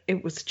thought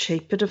it was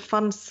cheaper to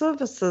fund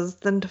services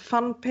than to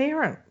fund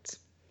parents?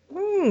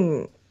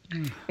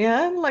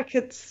 Yeah,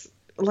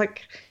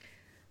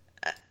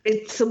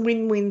 it's a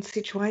win-win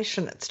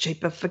situation. It's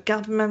cheaper for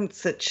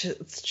governments.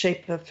 It's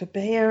cheaper for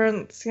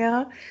parents.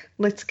 Yeah,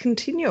 let's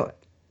continue it.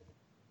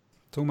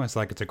 It's almost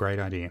like it's a great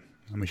idea,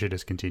 and we should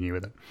just continue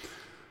with it.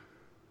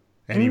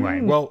 Anyway,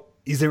 well,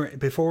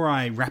 before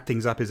I wrap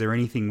things up, is there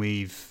anything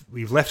we've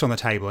left on the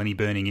table? Any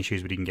burning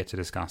issues we didn't get to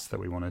discuss that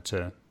we wanted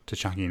to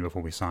chuck in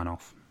before we sign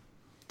off?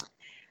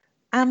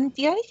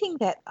 The only thing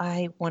that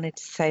I wanted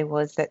to say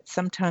was that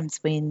sometimes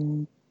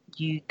when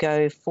you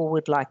go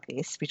forward like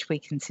this, which we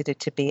consider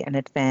to be an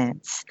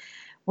advance,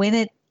 when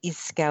it is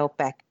scaled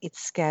back,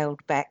 it's scaled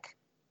back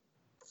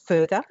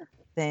further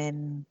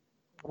than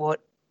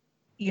what,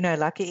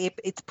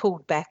 it's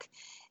pulled back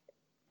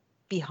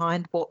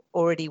behind what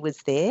already was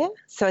there.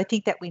 So I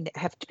think that we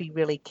have to be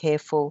really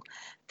careful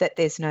that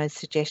there's no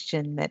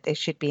suggestion that there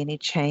should be any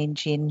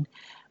change in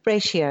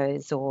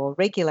ratios or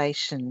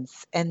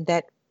regulations, and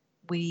that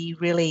we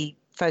really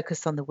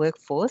focus on the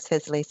workforce,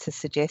 as Lisa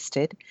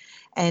suggested,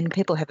 and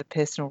people have a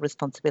personal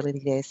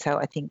responsibility there. So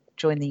I think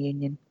join the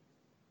union.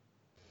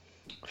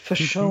 For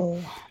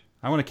sure.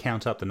 I want to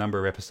count up the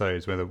number of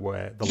episodes where the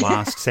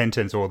last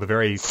sentence or the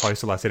very close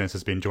to last sentence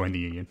has been join the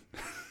union.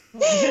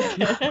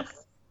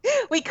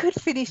 We could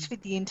finish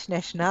with the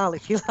Internationale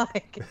if you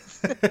like.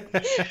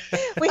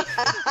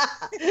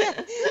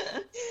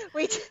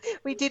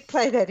 we did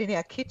play that in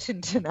our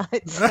kitchen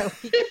tonight. So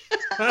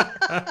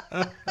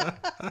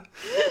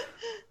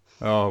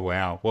Oh,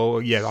 wow.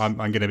 Well, yeah, I'm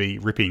going to be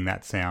ripping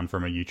that sound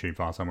from a YouTube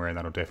file somewhere, and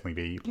that'll definitely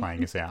be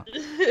playing us out.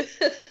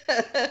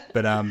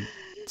 But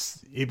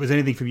was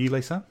anything from you,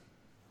 Lisa?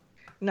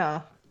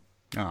 No.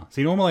 Oh,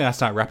 see, normally I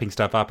start wrapping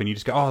stuff up and you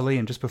just go, oh,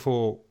 Liam, just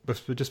before,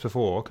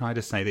 can I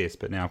just say this?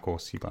 But now, of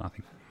course, you've got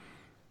nothing.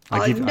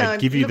 I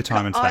give you the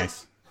time and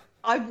space.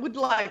 I would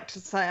like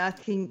to say I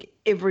think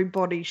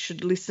everybody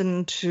should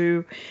listen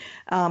to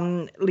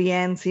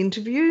Leanne's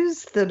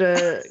interviews that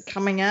are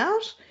coming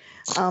out.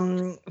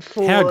 How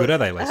good are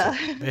they, Lisa?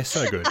 They're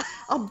so good.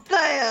 Oh,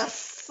 they are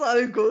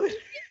so good.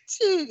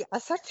 You are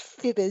such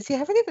fibbers. You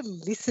haven't even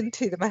listened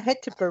to them. I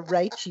had to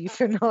berate you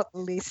for not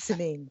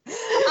listening.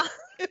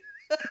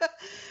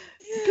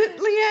 But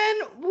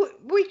Leanne,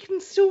 we can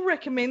still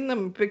recommend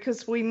them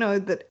because we know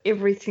that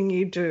everything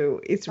you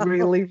do is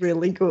really,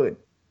 really good.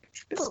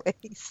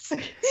 Please.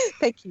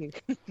 Thank you.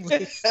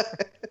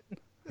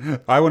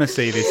 I want to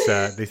see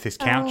this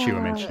couch you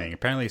were mentioning.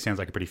 Apparently it sounds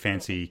like a pretty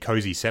fancy,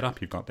 cozy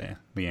setup you've got there,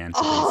 Leanne.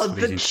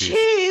 The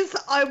chairs.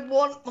 I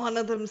want one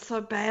of them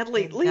so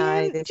badly.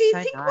 Leanne, do you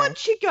think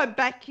once you go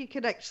back you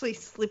could actually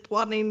slip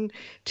one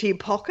into your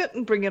pocket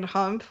and bring it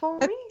home for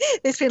me?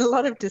 There's been a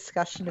lot of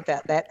discussion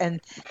about that, and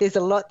there's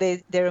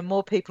there are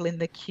more people in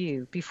the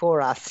queue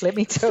before us, let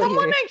me tell you.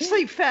 Someone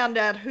actually found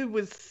out who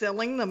was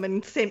selling them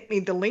and sent me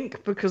the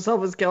link because I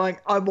was going,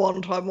 I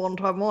want.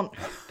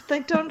 But they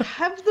don't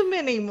have them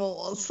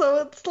anymore. So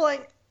it's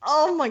like,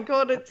 oh my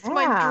God, it's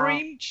my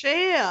dream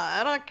chair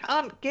and I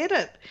can't get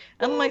it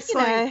unless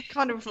I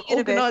kind of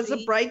organise a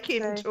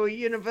break-in to a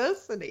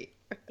university.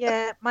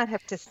 Yeah, might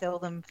have to sell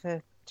them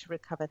to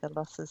recover the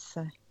losses.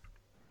 So.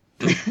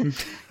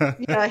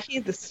 I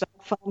hear the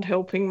staff aren't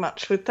helping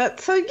much with that.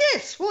 So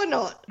yes, why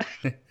not?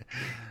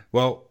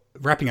 Well,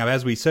 wrapping up,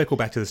 as we circle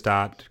back to the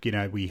start,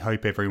 we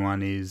hope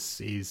everyone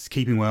is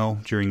keeping well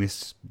during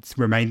this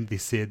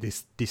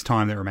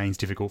time that remains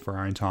difficult for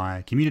our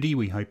entire community.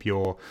 We hope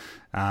you're,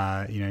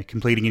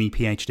 completing any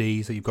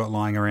PhDs that you've got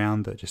lying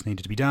around that just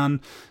needed to be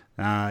done,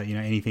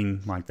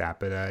 anything like that.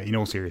 But in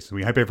all seriousness,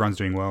 we hope everyone's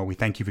doing well. We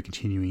thank you for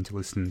continuing to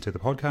listen to the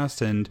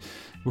podcast, and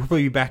we'll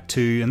probably be back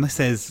to, unless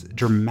there's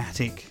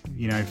dramatic,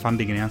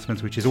 funding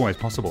announcements, which is always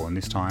possible, and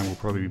this time we'll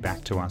probably be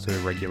back to our sort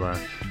of regular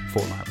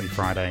fortnightly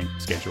Friday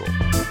schedule.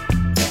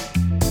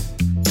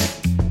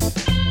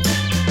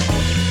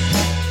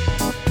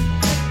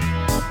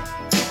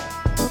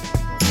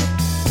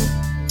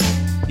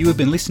 You have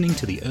been listening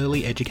to the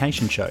Early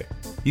Education Show.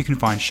 You can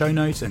find show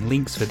notes and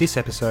links for this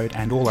episode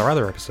and all our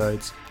other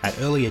episodes at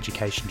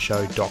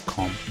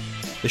earlyeducationshow.com.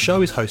 The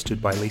show is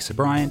hosted by Lisa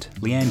Bryant,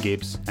 Leanne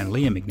Gibbs and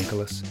Liam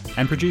McNicholas,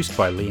 and produced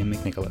by Liam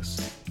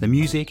McNicholas. The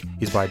music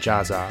is by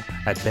Jazar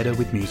at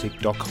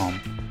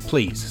betterwithmusic.com.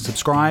 Please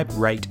subscribe,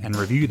 rate and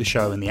review the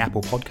show in the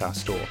Apple Podcast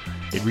Store.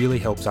 It really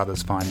helps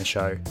others find the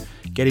show.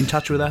 Get in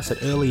touch with us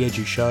at Early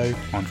Edu Show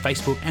on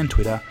Facebook and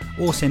Twitter,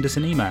 or send us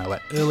an email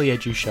at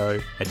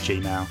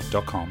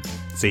earlyedushow@gmail.com.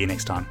 See you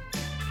next time.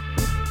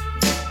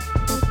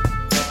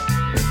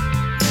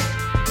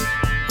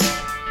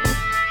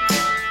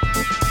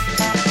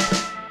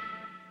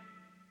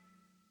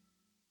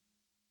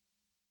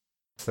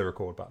 The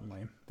record button,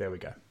 Liam. There we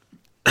go.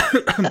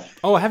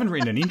 Oh, I haven't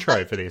written an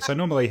intro for this. So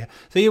normally,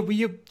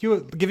 you were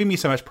giving me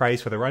so much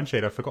praise for the run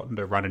sheet. I've forgotten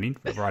to write an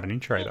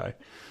intro though.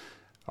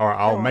 All right,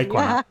 I'll make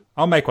one up.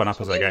 I'll make one up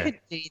as I go. You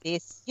can do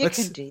this. You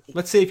can do this.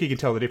 Let's see if you can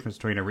tell the difference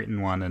between a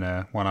written one and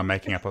a one I'm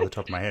making up off the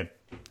top of my head.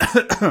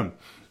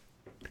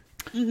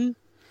 Mm-hmm.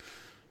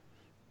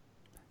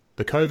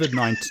 The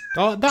COVID-19.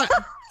 Oh, that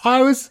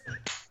I was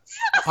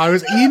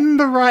in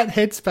the right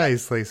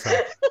headspace, Lisa.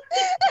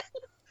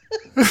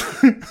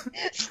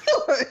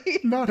 Sorry.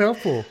 Not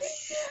helpful.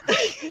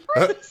 I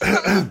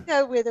don't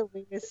know whether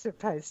we were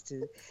supposed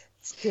to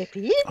step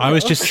in. I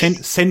was just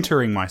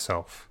centering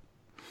myself.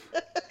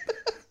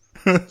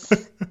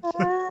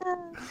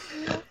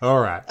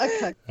 All right.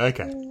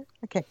 Okay.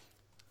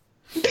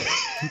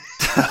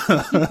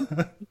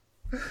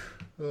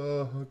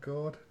 Oh,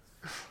 God.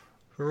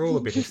 We're all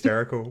a bit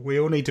hysterical. We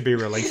all need to be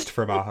released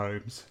from our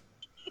homes.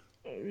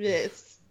 Yes.